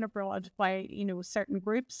taken abroad by, certain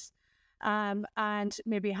groups and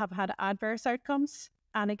maybe have had adverse outcomes.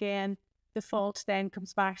 And again, the fault then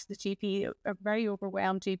comes back to the GP. A very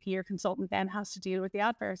overwhelmed GP or consultant then has to deal with the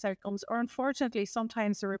adverse outcomes, or unfortunately,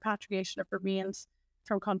 sometimes the repatriation of remains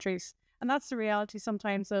from countries. And that's the reality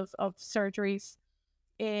sometimes of surgeries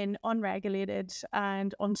in unregulated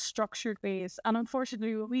and unstructured ways. And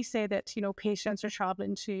unfortunately, when we say that, patients are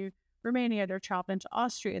traveling to Romania, they're traveling to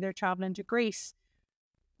Austria, they're traveling to Greece,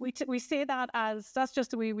 we say that as that's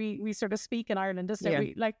just the way we sort of speak in Ireland,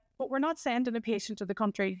 isn't it? But we're not sending a patient to the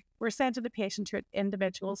country. We're sending the patient to an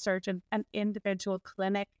individual surgeon, an individual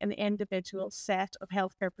clinic, an individual set of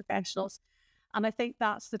healthcare professionals. And I think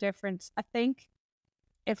that's the difference. I think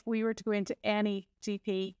if we were to go into any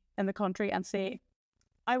GP in the country and say,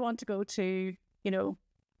 I want to go to,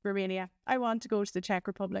 Romania, I want to go to the Czech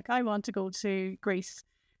Republic, I want to go to Greece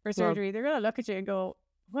for surgery, they're going to look at you and go,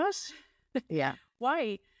 what? Yeah.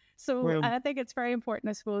 Why? So and I think it's very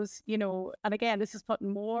important, I suppose, and again, this is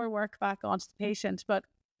putting more work back onto the patient, but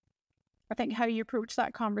I think how you approach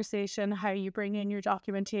that conversation, how you bring in your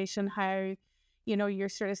documentation, how, you're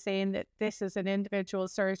sort of saying that this is an individual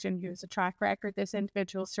surgeon who has a track record. This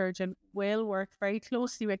individual surgeon will work very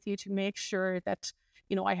closely with you to make sure that,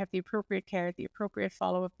 I have the appropriate care, the appropriate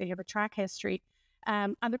follow-up, they have a track history.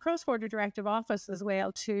 And the Cross-Border Directive Office as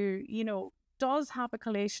well too, does have a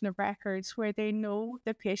collation of records where they know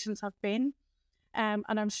that patients have been. And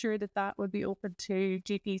I'm sure that would be open to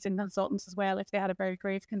GPs and consultants as well if they had a very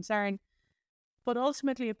grave concern. But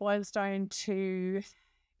ultimately it boils down to,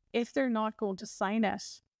 if they're not going to sign it,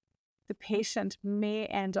 the patient may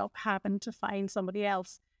end up having to find somebody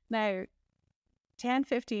else. Now, 10,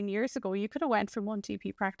 15 years ago, you could have went from one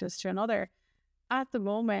GP practice to another. At the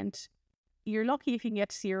moment, you're lucky if you can get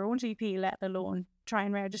to see your own GP, let alone try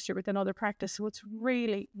and register with another practice. So it's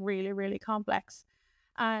really, really, really complex.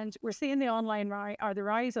 And we're seeing the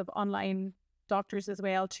rise of online doctors as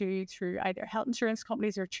well too, through either health insurance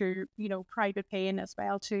companies or through, private paying as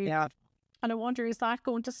well too. Yeah. And I wonder, is that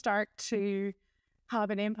going to start to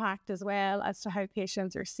have an impact as well as to how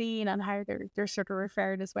patients are seen and how they're sort of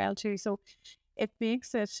referred as well too? So it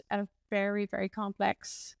makes it a very, very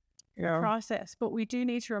complex process. But we do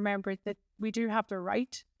need to remember that we do have the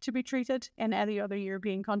right to be treated in any other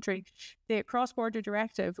European country. The cross-border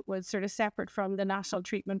directive was sort of separate from the National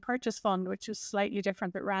Treatment Purchase Fund, which was slightly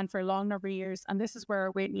different but ran for a long number of years. And this is where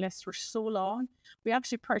our waiting lists were so long. We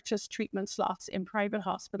actually purchased treatment slots in private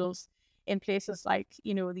hospitals in places like,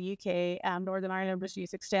 the UK and Northern Ireland was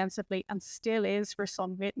used extensively and still is for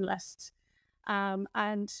some waiting lists.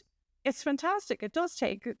 And it's fantastic. It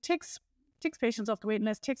takes patients off the waiting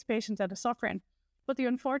list, takes patients out of suffering. But the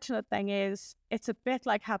unfortunate thing is, it's a bit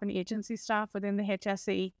like having agency staff within the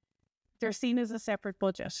HSE. They're seen as a separate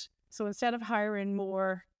budget. So instead of hiring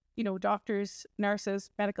more, doctors,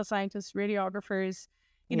 nurses, medical scientists, radiographers,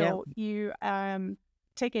 you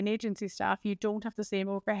take in agency staff, you don't have the same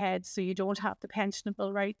overheads, so you don't have the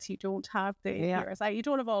pensionable rights, you don't have the RSI, you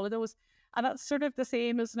don't have all of those. And that's sort of the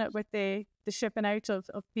same, isn't it, with the shipping out of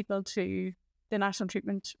people to the National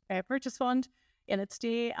Treatment Purchase Fund in its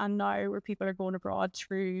day, and now where people are going abroad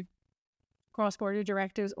through cross-border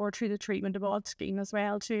directives or through the treatment abroad scheme as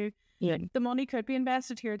well too. Yeah. The money could be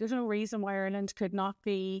invested here. There's no reason why Ireland could not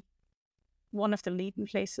be one of the leading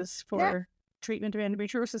places for treatment of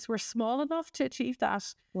endometriosis, we're small enough to achieve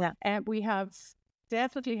that. Yeah. We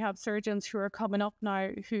definitely have surgeons who are coming up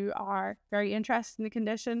now who are very interested in the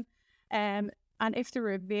condition. And if they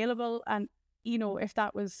were available and, you know, if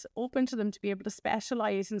that was open to them to be able to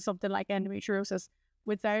specialize in something like endometriosis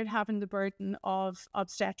without having the burden of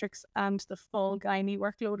obstetrics and the full gynae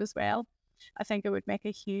workload as well, I think it would make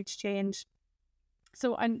a huge change.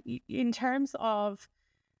 So, and in terms of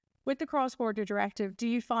with the cross-border directive, do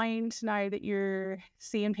you find now that you're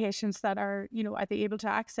seeing patients that are, you know, are they able to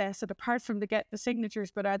access it apart from get the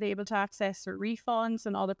signatures, but are they able to access the refunds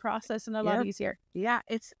and all the processing a lot easier? Yeah,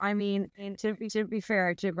 I mean, to be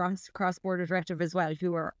fair to cross-border directive as well,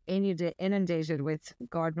 who are inundated with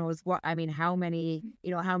God knows what, I mean, how many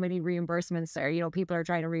reimbursements are, you know, people are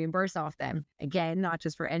trying to reimburse off them. Again, not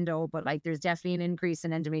just for endo, but like there's definitely an increase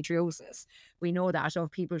in endometriosis. We know that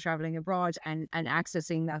of people traveling abroad and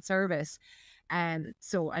accessing that service.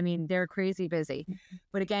 So, I mean, they're crazy busy.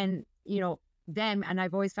 But again, you know, them, and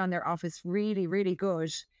I've always found their office really, really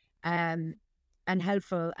good and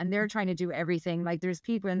helpful. And they're trying to do everything. Like there's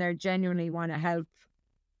people in there genuinely want to help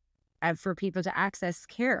for people to access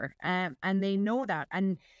care. And they know that.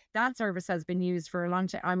 And that service has been used for a long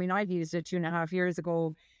time. I mean, I've used it 2.5 years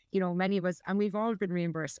ago. You know, many of us, and we've all been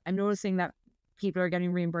reimbursed. I'm noticing that people are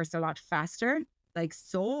getting reimbursed a lot faster, like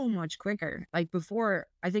so much quicker. Like before,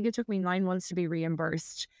 I think it took me 9 months to be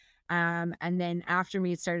reimbursed. And then after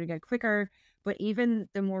me, it started to get quicker. But even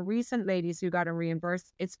the more recent ladies who got a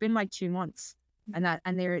reimbursed, it's been like 2 months and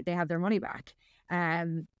they have their money back.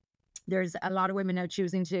 There's a lot of women now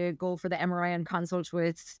choosing to go for the MRI and consult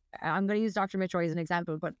with, I'm going to use Dr. Mitroy as an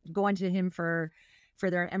example, but going to him for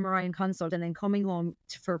their MRI and consult and then coming home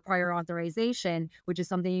for prior authorization, which is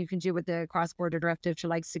something you can do with the cross-border directive to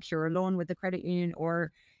like secure a loan with the credit union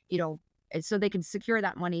or, you know, so they can secure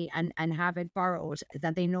that money and have it borrowed,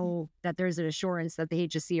 that they know that there's an assurance that the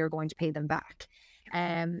HSE are going to pay them back.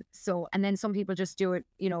 So, and then some people just do it,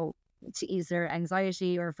 you know, to ease their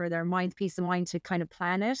anxiety or for their peace of mind to kind of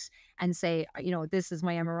plan it and say, you know, this is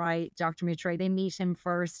my MRI, Dr. Mitroy. They meet him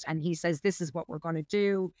first and he says, this is what we're going to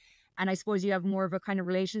do. And I suppose you have more of a kind of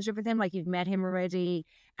relationship with him, like you've met him already.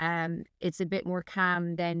 It's a bit more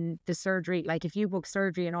calm than the surgery. Like if you book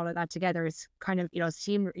surgery and all of that together, it's kind of, you know,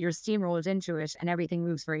 you're steamrolled into it and everything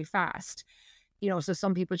moves very fast. You know, so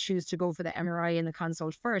some people choose to go for the MRI and the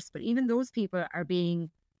consult first, but even those people are being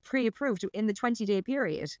pre-approved in the 20-day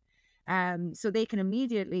period. So they can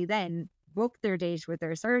immediately then book their date with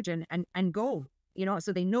their surgeon and go, you know,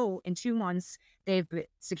 so they know in 2 months they've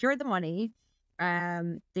secured the money.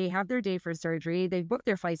 They have their day for surgery, they've booked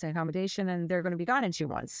their flights and accommodation, and they're going to be gone in 2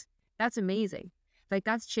 months. That's amazing. Like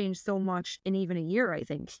that's changed so much in even a year, I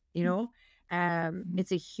think, you know.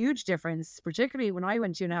 It's a huge difference, particularly when I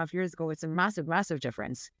went 2.5 years ago. It's a massive, massive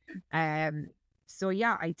difference. So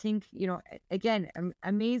yeah, I think, you know, again,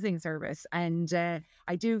 amazing service. And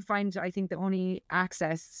I do find, I think the only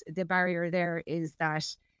the barrier there is that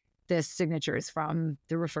the signatures from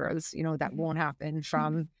the referrals, you know, that won't happen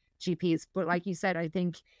from GPs. But like you said, I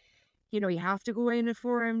think, you know, you have to go in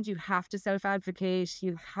informed, you have to self-advocate,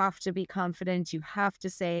 you have to be confident, you have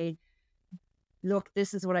to say, look,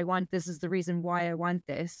 this is what I want, this is the reason why I want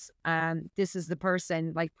this. This is the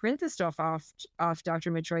person, like print the stuff off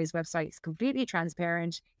Dr. Mitroy's website. It's completely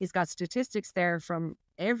transparent. He's got statistics there from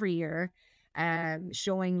every year,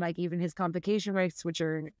 showing like even his complication rates, which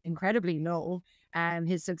are incredibly low,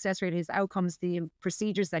 his success rate, his outcomes, the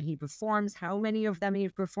procedures that he performs, how many of them he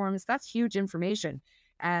performs. That's huge information.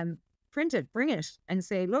 Print it, bring it, and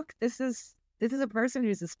say, look, this is a person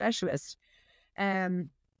who's a specialist.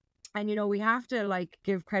 And, you know, we have to like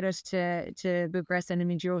give credit to Bucharest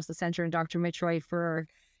Endometriosis Centre and Dr. Mitroy for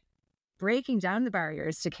breaking down the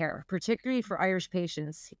barriers to care, particularly for Irish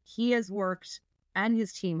patients. He has worked, and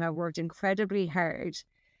his team have worked incredibly hard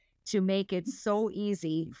to make it so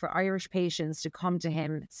easy for Irish patients to come to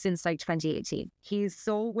him since like 2018. He's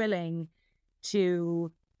so willing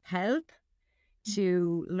to help,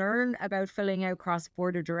 to learn about filling out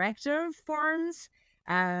cross-border directive forms.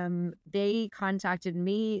 They contacted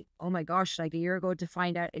me, oh my gosh, like a year ago to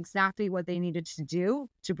find out exactly what they needed to do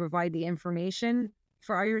to provide the information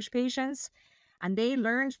for Irish patients. And they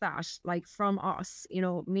learned that like from us, you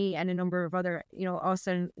know, me and a number of other, you know, us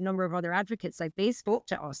and a number of other advocates, like they spoke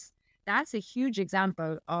to us. That's a huge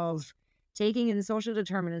example of taking in the social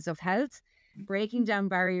determinants of health, breaking down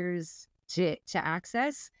barriers to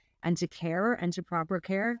access and to care and to proper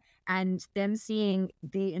care, and them seeing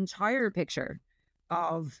the entire picture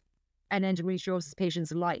of an endometriosis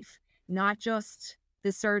patient's life, not just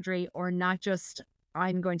the surgery or not just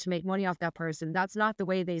I'm going to make money off that person. That's not the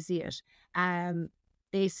way they see it.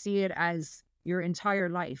 They see it as your entire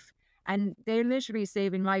life. And they're literally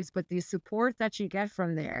saving lives, but the support that you get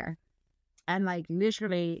from there, and like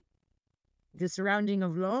literally the surrounding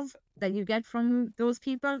of love that you get from those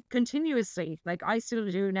people continuously, like I still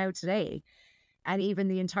do now today. And even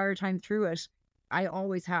the entire time through it, I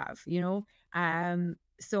always have, you know.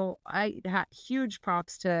 So I had huge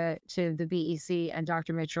props to the BEC and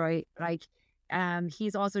Dr. Mitroy. Like,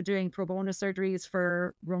 he's also doing pro bono surgeries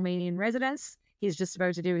for Romanian residents. He's just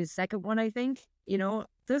about to do his second one, I think. You know,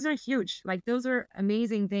 those are huge. Like, those are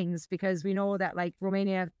amazing things, because we know that like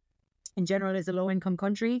Romania in general is a low income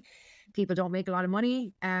country. People don't make a lot of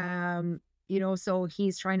money. You know, so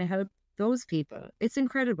he's trying to help those people. It's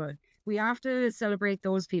incredible. We have to celebrate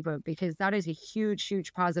those people, because that is a huge,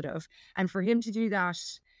 huge positive. And for him to do that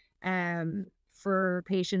for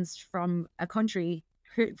patients from a country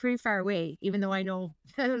pretty far away, even though I know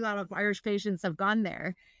a lot of Irish patients have gone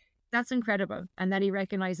there, that's incredible. And that he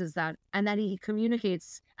recognizes that, and that he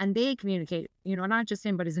communicates, and they communicate, you know, not just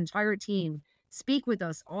him, but his entire team speak with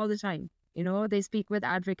us all the time. You know, they speak with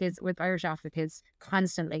advocates, with Irish advocates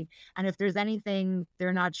constantly. And if there's anything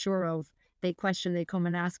they're not sure of, they question, they come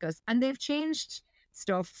and ask us. And they've changed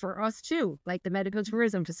stuff for us too, like the medical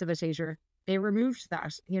tourism facilitator. They removed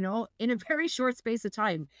that, you know, in a very short space of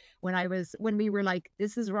time. When we were like,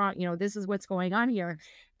 this is wrong, you know, this is what's going on here.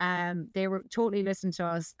 They were totally listening to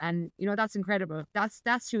us. And, you know, that's incredible.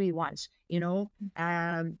 That's who we want, you know,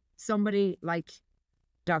 somebody like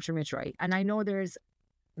Dr. Mitroy. And I know there's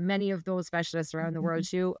many of those specialists around the world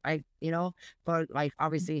too, but like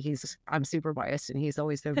obviously I'm super biased, and he's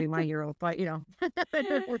always going to be my hero, but you know.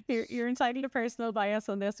 you're entitled to personal bias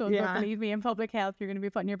on this one, but believe me, in public health you're going to be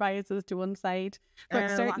putting your biases to one side. But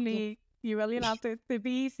certainly you will, you know, the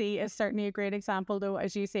BEC is certainly a great example, though,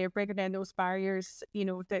 as you say, of breaking down those barriers, you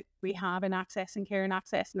know, that we have in accessing care and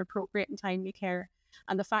accessing appropriate and timely care.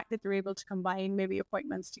 And the fact that they're able to combine maybe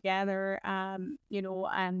appointments together, you know,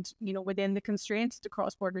 and, you know, within the constraints of the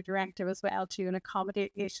cross-border directive as well, to and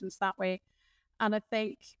accommodate patients that way. And I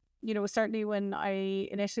think, you know, certainly when I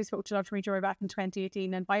initially spoke to Dr. Mitroy back in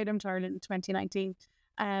 2018 and invited him to Ireland in 2019,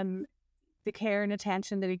 the care and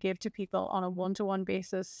attention that he gave to people on a one-to-one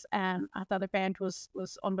basis at that event was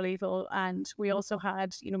unbelievable. And we also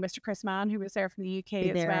had, you know, Mr. Chris Mann, who was there from the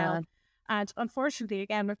UK as well. And unfortunately,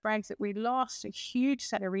 again, with Brexit, we lost a huge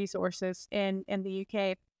set of resources in the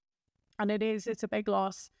UK. And it's a big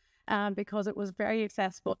loss because it was very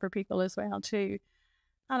accessible for people as well too.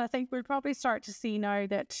 And I think we'll probably start to see now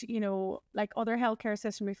that, you know, like other healthcare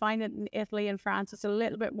systems, we find it in Italy and France, it's a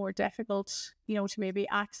little bit more difficult, you know, to maybe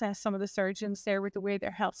access some of the surgeons there with the way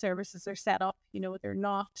their health services are set up. You know, they're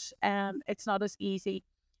not, it's not as easy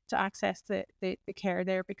to access the care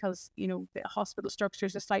there, because, you know, the hospital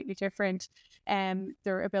structures are slightly different,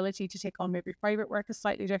 their ability to take on maybe private work is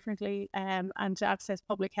slightly differently, and to access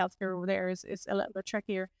public health care over there is a little bit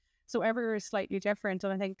trickier. So everywhere is slightly different,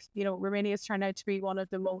 and I think, you know, Romania has turned out to be one of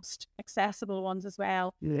the most accessible ones as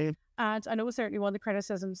well. And I know certainly one of the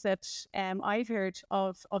criticisms that I've heard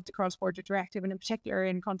of the cross-border directive, and in particular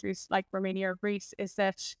in countries like Romania or Greece, is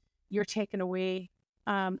that you're taking away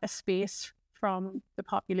a space from the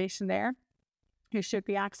population there who should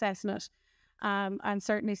be accessing it. And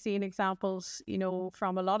certainly seeing examples, you know,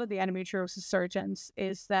 from a lot of the endometriosis surgeons,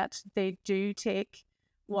 is that they do take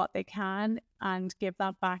what they can and give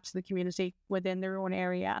that back to the community within their own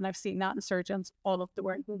area. And I've seen that in surgeons all over the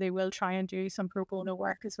world. They will try and do some pro bono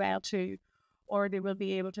work as well too, or they will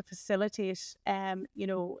be able to facilitate, you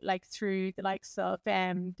know, like through the likes of,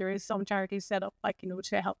 there is some charities set up, like, you know,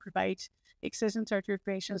 to help provide excision surgery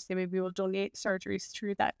for patients. They maybe will donate surgeries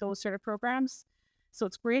through those sort of programs. So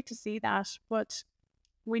it's great to see that, but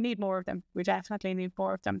we need more of them. We definitely need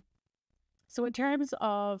more of them. So in terms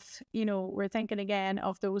of, you know, we're thinking again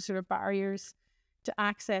of those sort of barriers to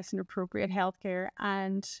access and appropriate healthcare.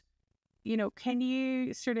 And, you know, can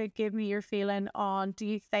you sort of give me your feeling on, do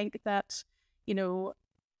you think that, you know,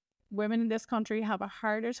 women in this country have a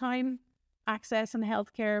harder time accessing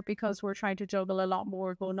healthcare because we're trying to juggle a lot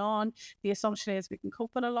more going on? The assumption is we can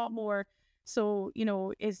cope with a lot more. So, you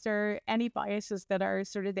know, is there any biases that are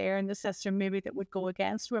sort of there in the system maybe that would go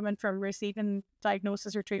against women from receiving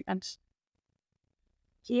diagnosis or treatment?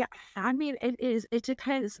 Yeah, I mean, it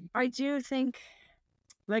depends. I do think,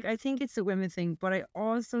 like, I think it's a women thing, but I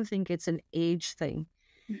also think it's an age thing.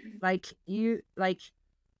 Like, you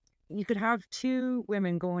could have two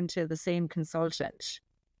women going to the same consultant,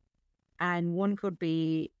 and one could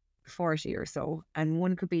be 40 or so, and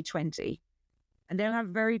one could be 20. And they'll have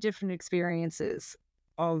very different experiences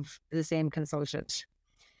of the same consultant.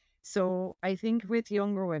 So I think with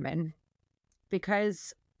younger women,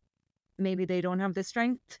 because maybe they don't have the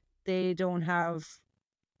strength they don't have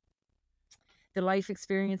the life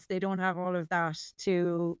experience, they don't have all of that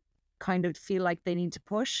to kind of feel like they need to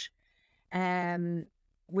push.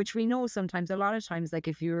 Which we know sometimes, a lot of times, like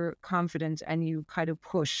if you're confident and you kind of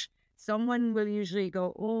push, someone will usually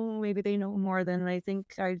go, oh, maybe they know more than I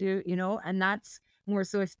think I do, you know, and that's more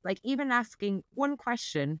so if like even asking one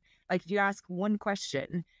question, like if you ask one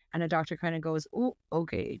question and a doctor kind of goes, oh,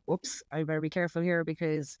 okay, whoops, I better be careful here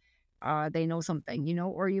because they know something, you know,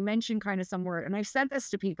 or you mention kind of some word. And I've said this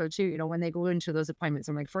to people too, you know, when they go into those appointments,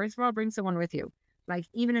 I'm like, first of all, bring someone with you. Like,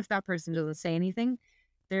 even if that person doesn't say anything,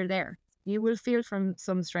 they're there. You will feel from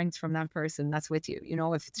some strength from that person that's with you, you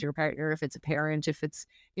know, if it's your partner, if it's a parent, if it's,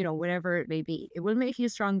 you know, whatever it may be, it will make you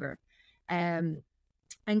stronger. And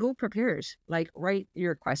go prepared, like write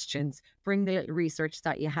your questions, bring the research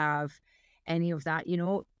that you have, any of that, you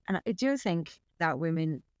know. And I do think that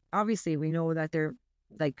women, obviously we know that they're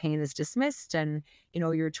like pain is dismissed and, you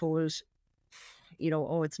know, you're told, you know,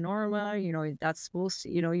 oh, it's normal, you know, that's supposed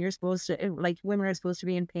to, you know, you're supposed to, like, women are supposed to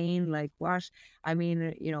be in pain. Like, what? I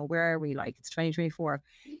mean, you know, where are we? Like, it's 2024,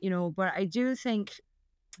 you know, but I do think,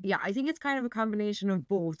 yeah, I think it's kind of a combination of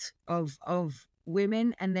both of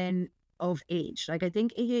women and then of age. Like, I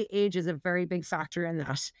think age is a very big factor in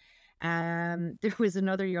that. There was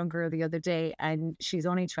another young girl the other day and she's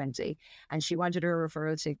only 20 and she wanted her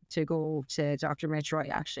referral to go to Dr. Mitroy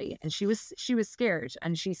actually. And she was scared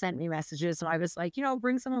and she sent me messages and I was like, you know,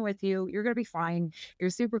 bring someone with you. You're going to be fine. You're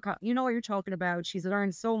super, you know what you're talking about. She's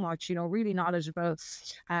learned so much, you know, really knowledgeable.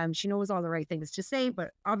 She knows all the right things to say,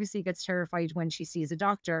 but obviously gets terrified when she sees a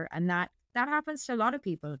doctor. And that happens to a lot of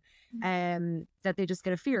people, that they just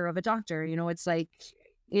get a fear of a doctor. You know, it's like,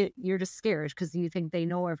 you're just scared because you think they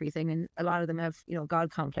know everything, and a lot of them have, you know,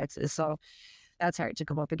 God complexes, so that's hard to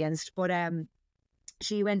come up against. But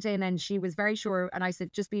she went in and she was very sure, and I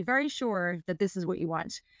said, just be very sure that this is what you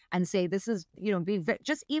want, and say this is, you know,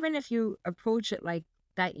 just even if you approach it like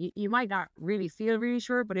that, you might not really feel really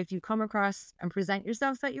sure, but if you come across and present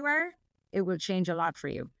yourself that you are, it will change a lot for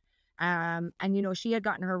you. And you know, she had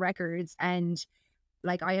gotten her records, and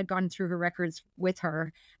like I had gone through her records with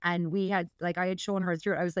her, and we had, like, I had shown her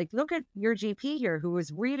through it. I was like, look at your GP here who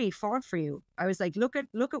has really fought for you. I was like, look at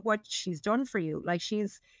what she's done for you. Like,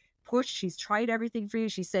 she's pushed, she's tried everything for you.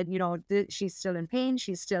 She said, you know, she's still in pain.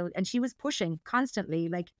 And she was pushing constantly.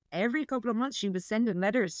 Like, every couple of months she was sending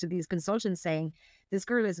letters to these consultants saying, this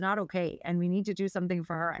girl is not okay and we need to do something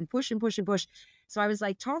for her, and push and push and push. So I was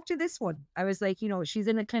like, talk to this one. I was like, you know, she's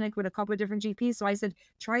in a clinic with a couple of different GPs. So I said,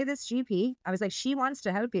 try this GP. I was like, she wants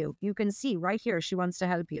to help you. You can see right here, she wants to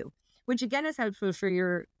help you, which again is helpful for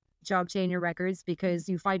your job tenure records, because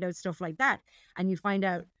you find out stuff like that and you find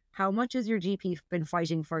out how much has your GP been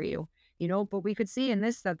fighting for you, you know. But we could see in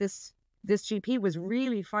this that this GP was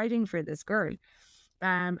really fighting for this girl.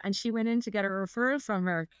 And she went in to get a referral from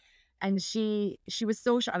her. And she was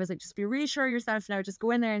so sure. I was like, just be really sure of yourself now. Just go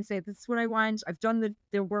in there and say, this is what I want. I've done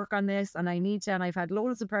the work on this and I need to. And I've had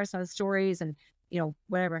loads of personal stories and, you know,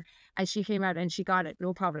 whatever. And she came out and she got it,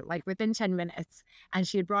 no problem, like within 10 minutes. And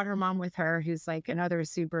she had brought her mom with her, who's like another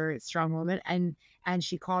super strong woman. And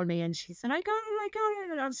she called me and she said, I got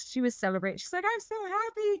it. And she was celebrating. She's like, I'm so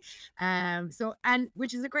happy. And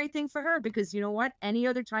which is a great thing for her, because you know what? Any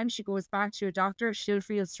other time she goes back to a doctor, she'll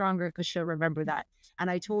feel stronger because she'll remember that. And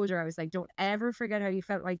I told her, I was like, don't ever forget how you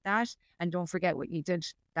felt like that. And don't forget what you did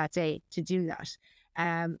that day to do that.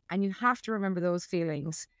 And you have to remember those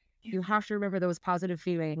feelings. You have to remember those positive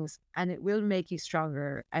feelings, and it will make you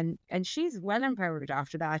stronger. And she's well empowered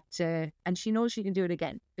after that. And she knows she can do it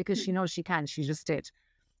again, because she knows she can. She just did,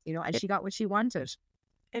 you know, and she got what she wanted.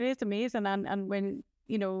 It is amazing. And when,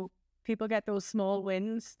 you know, people get those small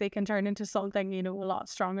wins, they can turn into something, you know, a lot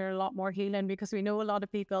stronger, a lot more healing, because we know a lot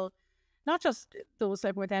of people, not just those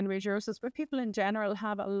living with endometriosis, but people in general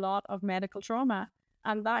have a lot of medical trauma.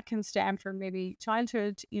 And that can stem from maybe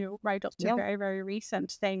childhood, you know, right up to very, very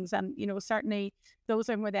recent things. And, you know, certainly those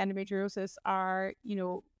living with endometriosis are, you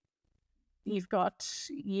know, you've got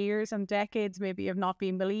years and decades maybe of not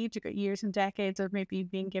being believed. You've got years and decades of maybe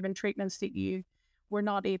being given treatments that you were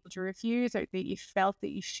not able to refuse, or that you felt that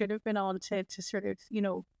you should have been on to sort of, you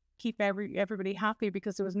know, keep everybody happy,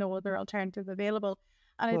 because there was no other alternative available.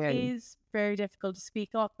 And it is very difficult to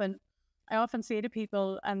speak up. And I often say to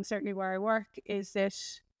people, and certainly where I work, is that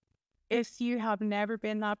if you have never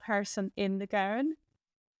been that person in the gown,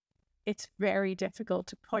 it's very difficult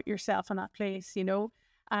to put yourself in that place, you know.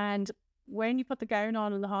 And when you put the gown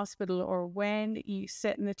on in the hospital, or when you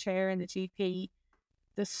sit in the chair in the GP,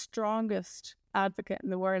 the strongest advocate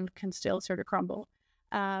in the world can still sort of crumble.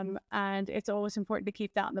 And it's always important to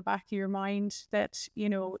keep that in the back of your mind that, you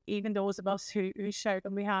know, even those of us who shout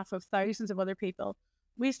on behalf of thousands of other people,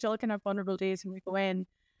 we still can have vulnerable days when we go in.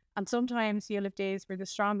 And sometimes you'll have days where the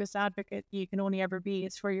strongest advocate you can only ever be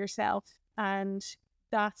is for yourself. And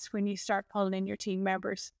that's when you start pulling in your team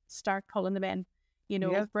members, start pulling them in. You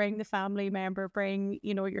know, bring the family member, bring,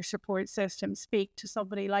 you know, your support system, speak to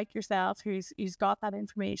somebody like yourself who's got that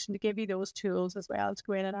information to give you those tools as well to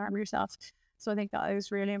go in and arm yourself. So I think that is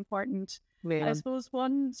really important. And I suppose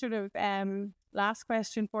one sort of last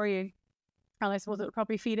question for you, and I suppose it will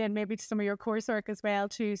probably feed in maybe to some of your coursework as well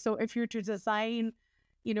too. So if you're to design,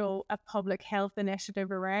 you know, a public health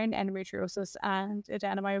initiative around endometriosis and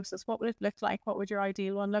adenomyosis, what would it look like? What would your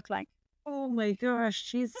ideal one look like? Oh my gosh,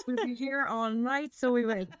 she's we'll be here all night. So we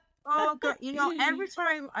went, oh God, you know, every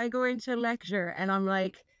time I go into a lecture and I'm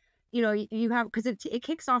like, you know, you have, because it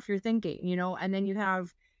kicks off your thinking, you know, and then you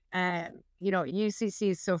have, you know,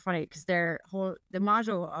 UCC is so funny because the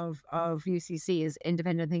motto of UCC is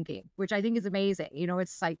independent thinking, which I think is amazing. You know,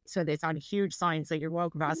 it's like, so it's on huge signs that you're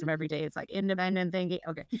walking past them every day. It's like independent thinking.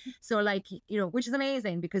 Okay. So like, you know, which is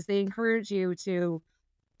amazing because they encourage you to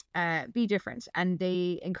be different and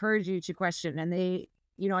they encourage you to question, and they,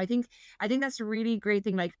 you know, I think that's a really great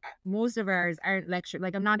thing. Like most of ours aren't lecture,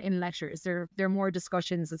 like I'm not in lectures, they're more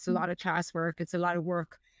discussions. It's a lot of classwork, it's a lot of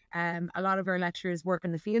work. A lot of our lecturers work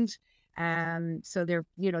in the field, so they're,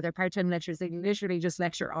 you know, they're part-time lecturers. They literally just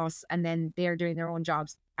lecture us and then they're doing their own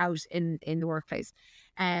jobs out in the workplace.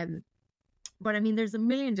 But I mean, there's a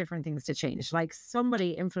million different things to change. Like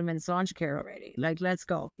somebody implements launch care already. Like, let's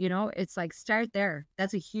go. You know, it's like start there.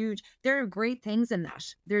 That's a huge. There are great things in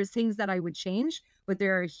that. There's things that I would change, but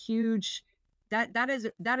there are huge. That is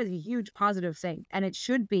a huge positive thing, and it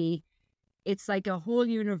should be. It's like a whole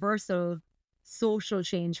universal social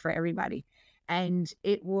change for everybody, and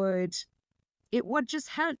it would just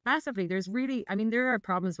help massively. There's really, I mean, there are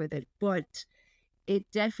problems with it, but it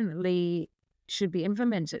definitely should be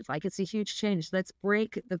implemented. Like it's a huge change. Let's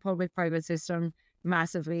break the public-private system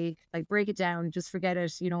massively, like break it down, just forget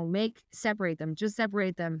it, you know, separate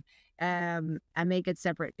them, and make it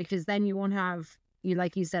separate, because then you won't have, you,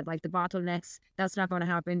 like you said, like the bottlenecks. That's not going to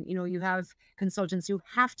happen. You know, you have consultants who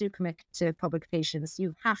have to commit to public patients.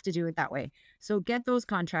 You have to do it that way. So get those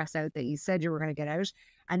contracts out that you said you were going to get out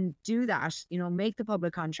and do that, you know, make the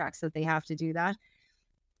public contracts that they have to do that.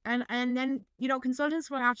 And then, you know, consultants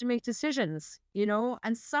will have to make decisions, you know,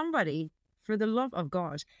 and somebody, for the love of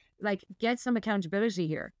God, like get some accountability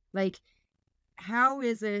here. Like, how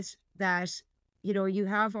is it that, you know, you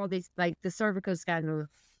have all these, like the cervical scandal,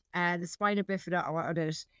 the spina bifida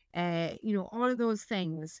audit, you know, all of those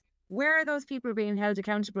things. Where are those people being held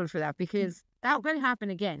accountable for that? Because that will happen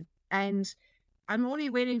again. And I'm only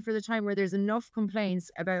waiting for the time where there's enough complaints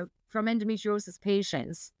from endometriosis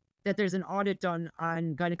patients that there's an audit done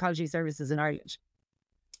on gynecology services in Ireland,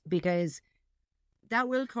 because that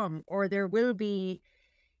will come, or there will be,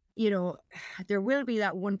 you know, there will be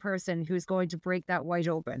that one person who's going to break that wide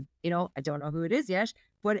open. You know, I don't know who it is yet,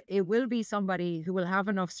 but it will be somebody who will have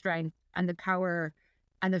enough strength and the power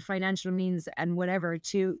and the financial means and whatever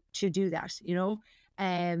to do that, you know,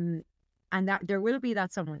 and that there will be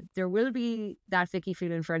that someone, there will be that Vicky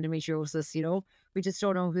feeling for endometriosis, you know, we just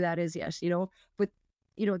don't know who that is yet, you know, but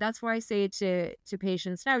you know, that's why I say to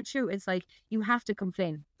patients now too, it's like, you have to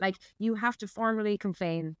complain. Like you have to formally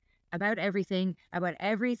complain about everything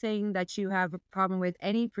that you have a problem with,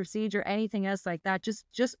 any procedure, anything else like that. Just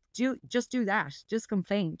do that. Just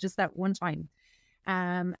complain, just that one time.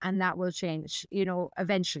 And that will change, you know,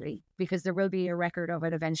 eventually, because there will be a record of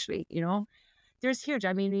it eventually, you know. There's huge,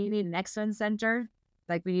 I mean, you need an excellence center.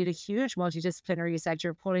 Like we need a huge multidisciplinary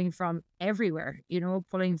sector pulling from everywhere, you know,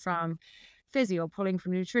 pulling from physio, pulling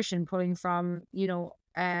from nutrition, pulling from, you know,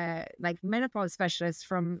 like menopause specialists,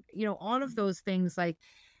 from, you know, all of those things, like,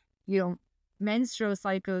 you know, menstrual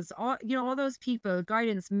cycles, all, you know, all those people,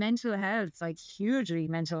 guidance, mental health, like hugely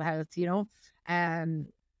mental health, you know,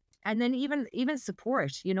 and then even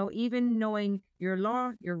support, you know, even knowing your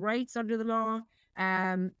law, your rights under the law.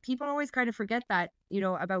 People always kind of forget that, you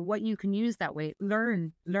know, about what you can use that way.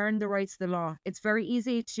 Learn the rights of the law. It's very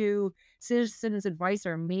easy to, citizens advice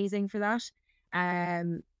are amazing for that.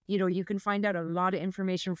 You know, you can find out a lot of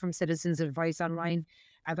information from citizens advice online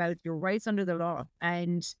about your rights under the law,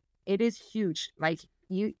 and it is huge. Like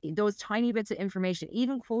those tiny bits of information,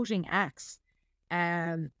 even quoting acts,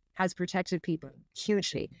 has protected people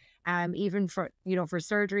hugely. Even for, you know, for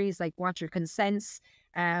surgeries, like watch your consents,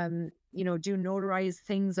 you know, do notarize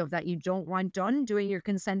things of that you don't want done, doing your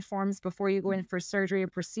consent forms before you go in for surgery or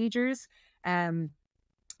procedures.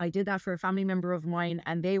 I did that for a family member of mine,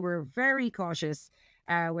 and they were very cautious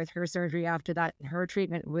with her surgery after that. Her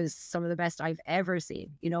treatment was some of the best I've ever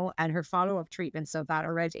seen, you know, and her follow-up treatments of that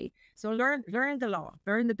already. So learn the law,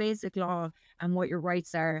 learn the basic law and what your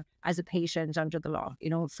rights are as a patient under the law. You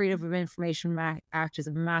know, Freedom of Information Act is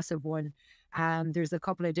a massive one. There's a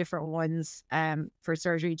couple of different ones for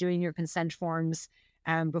surgery, doing your consent forms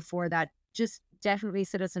before that. Just definitely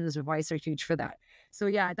citizens' advice are huge for that. So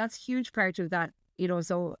yeah, that's a huge part of that. You know,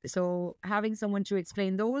 so having someone to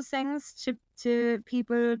explain those things to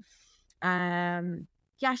people,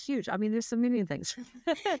 yeah, huge. I mean, there's a million things.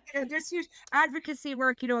 There's huge advocacy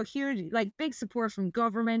work, you know, huge, like big support from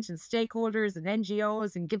government and stakeholders and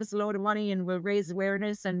NGOs, and give us a load of money and we'll raise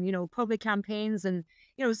awareness, and, you know, public campaigns and,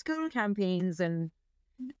 you know, school campaigns and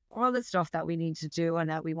all the stuff that we need to do and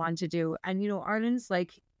that we want to do. And, you know, Ireland's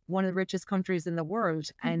like one of the richest countries in the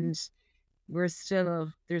world, and we're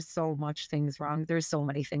still, there's so much things wrong. There's so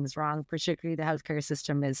many things wrong, particularly the healthcare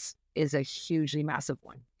system is a hugely massive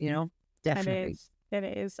one, you know, definitely. It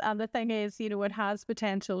is. And the thing is, you know, it has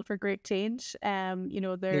potential for great change. You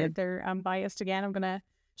know, I'm biased again. I'm going to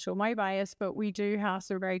show my bias, but we do have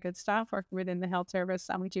some very good staff working within the health service,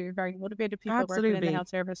 and we do have very motivated people working in the health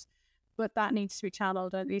service. But that needs to be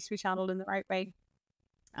channeled, and it needs to be channeled in the right way.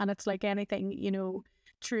 And it's like anything, you know,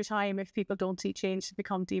 through time, if people don't see change, they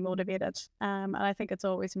become demotivated. And I think it's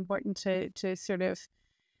always important to sort of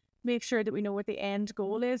make sure that we know what the end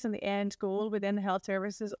goal is, and the end goal within the health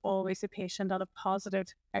service is always a patient and a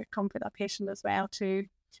positive outcome for that patient as well too.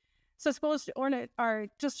 So I suppose, Orla, or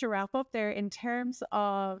just to wrap up there, in terms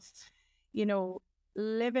of, you know,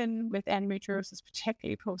 living with endometriosis,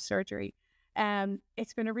 particularly post-surgery,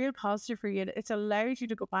 it's been a real positive for you. It's allowed you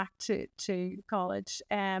to go back to college.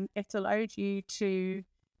 It's allowed you to,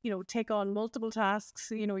 you know, take on multiple tasks.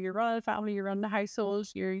 You know, you run a family, you run the household,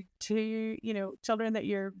 you're two, you know, children that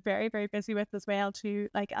you're very, very busy with as well too.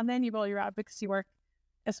 Like, and then you've all your advocacy work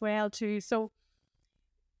as well too. So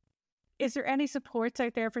is there any supports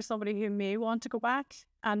out there for somebody who may want to go back,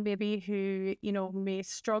 and maybe who, you know, may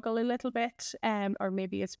struggle a little bit, or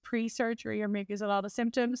maybe it's pre-surgery, or maybe there's a lot of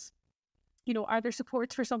symptoms? You know, are there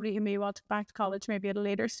supports for somebody who may want to go back to college maybe at a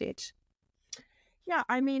later stage? Yeah,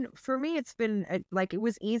 I mean, for me, it's been like, it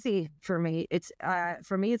was easy for me. It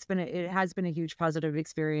has been a huge positive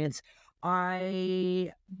experience.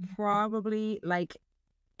 I probably, like,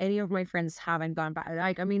 any of my friends haven't gone back.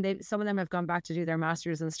 Like, I mean, some of them have gone back to do their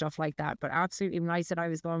masters and stuff like that. But absolutely, when I said I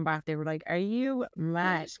was going back, they were like, "Are you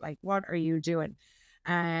mad? Like, what are you doing?"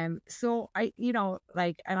 So I, you know,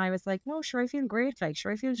 like, and I was like, "No, sure, I feel great. Like,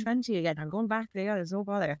 sure, I feel 20 again. I'm going back. Yeah, there's no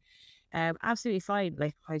bother. Absolutely fine.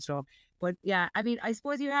 Like, I don't know." But yeah, I mean, I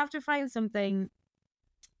suppose you have to find something.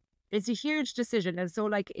 It's a huge decision. And so,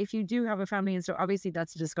 like, if you do have a family, and so obviously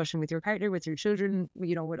that's a discussion with your partner, with your children,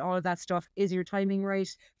 you know, with all of that stuff. Is your timing right?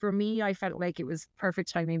 For me, I felt like it was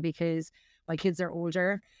perfect timing because my kids are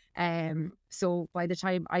older. So by the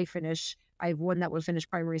time I finish, I have one that will finish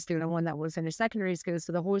primary school and one that will finish secondary school.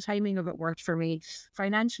 So the whole timing of it worked for me.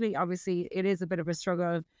 Financially, obviously, it is a bit of a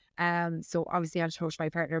struggle. So obviously I had to talk to my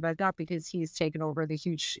partner about that because he's taken over the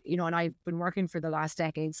huge, you know, and I've been working for the last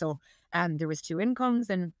decade. So there was two incomes.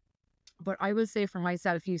 But I will say for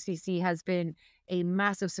myself, UCC has been a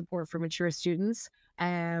massive support for mature students.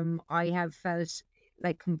 I have felt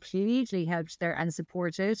like completely helped there and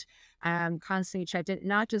supported, constantly checked in,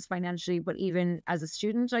 not just financially, but even as a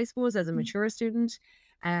student, I suppose, as a mature student.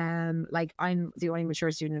 Like, I'm the only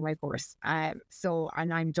mature student in my course. So,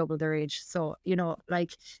 and I'm double their age. So, you know,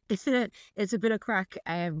 like, it's a bit of crack,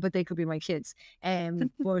 but they could be my kids.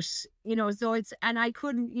 But, you know, so it's, and I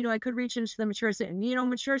couldn't, you know, I could reach into the mature student, you know,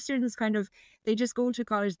 mature students kind of, they just go to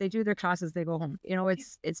college, they do their classes, they go home, you know,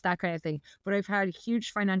 it's that kind of thing. But I've had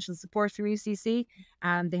huge financial support from UCC.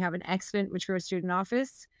 They have an excellent mature student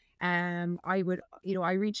office. I would, you know,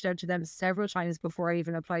 I reached out to them several times before I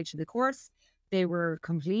even applied to the course. They were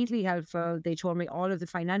completely helpful. They told me all of the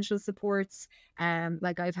financial supports.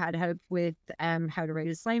 Like, I've had help with how to write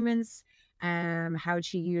assignments, how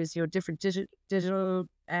to use, you know, different digital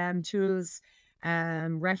tools,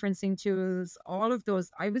 referencing tools, all of those.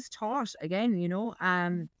 I was taught again, you know,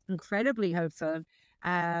 incredibly helpful,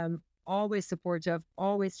 always supportive,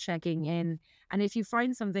 always checking in. And if you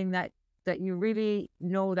find something that you really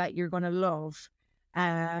know that you're going to love,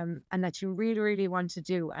 and that you really, really want to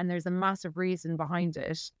do, and there's a massive reason behind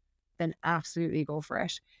it, then absolutely go for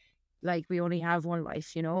it. Like, we only have one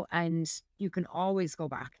life, you know, and you can always go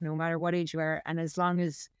back no matter what age you are. And as long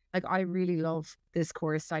as, like, I really love this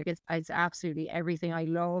course. Like, it's absolutely everything I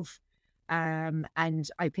love. And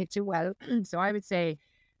I picked it well. So I would say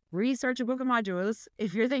research a book of modules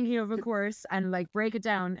if you're thinking of a course, and like break it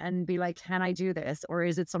down and be like, can I do this, or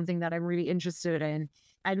is it something that I'm really interested in,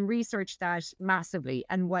 and research that massively,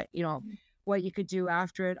 and what what you could do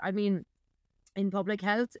after it. I mean, in public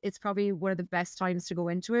health, it's probably one of the best times to go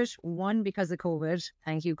into it. One, because of COVID.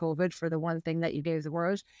 Thank you, COVID, for the one thing that you gave the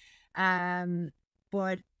world. And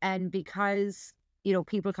because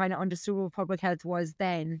people kind of understood what public health was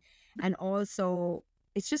then, and also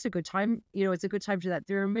it's just a good time. It's a good time for that.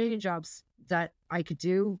 There are a million jobs that I could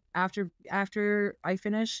do after I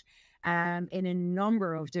finish, in a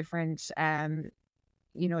number of different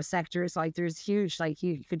sectors. Like there's huge, like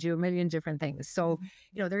you could do a million different things. So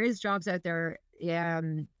there is jobs out there.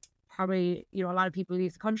 Probably a lot of people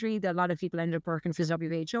leave the country. A lot of people end up working for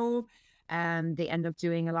WHO, and they end up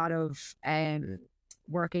doing a lot of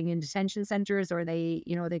working in detention centers, or they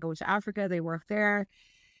go to Africa, they work there.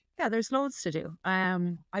 Yeah, there's loads to do.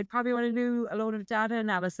 I'd probably want to do a load of data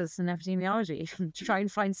analysis and epidemiology to try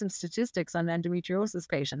and find some statistics on endometriosis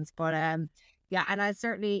patients. But yeah, and I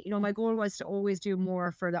certainly, my goal was to always do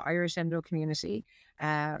more for the Irish endo community,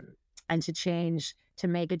 and to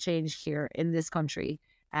make a change here in this country,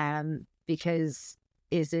 because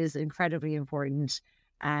it is incredibly important,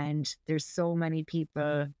 and there's so many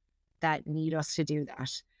people that need us to do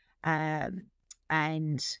that.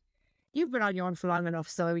 And you've been on your own for long enough,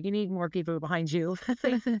 so you need more people behind you.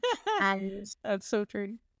 And that's so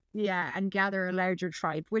true. Yeah, and gather a larger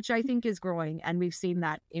tribe, which I think is growing, and we've seen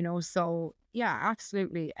that, so yeah,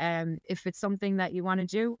 absolutely. If it's something that you want to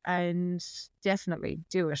do, and definitely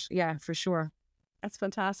do it. Yeah, for sure. That's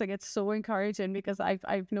fantastic. It's so encouraging, because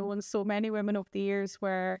I've known so many women over the years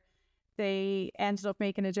where they ended up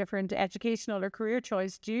making a different educational or career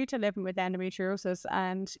choice due to living with endometriosis,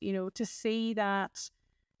 and to see that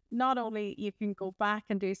not only you can go back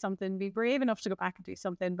and do something, be brave enough to go back and do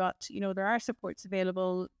something, but there are supports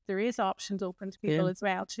available. There is options open to people as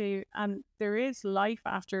well too, and there is life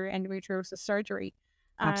after endometriosis surgery.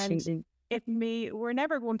 Absolutely. And we're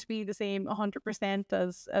never going to be the same 100%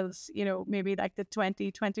 as maybe like the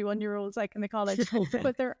 21-year-olds like in the college,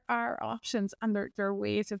 but there are options, and there are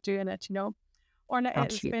ways of doing it. Orla,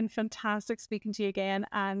 it's been fantastic speaking to you again,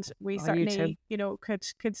 and we certainly,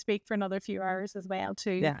 could speak for another few hours as well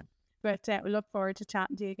too. Yeah. But we look forward to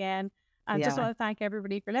chatting to you again. And just want to thank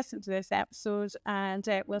everybody for listening to this episode, and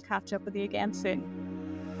we'll catch up with you again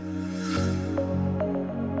soon.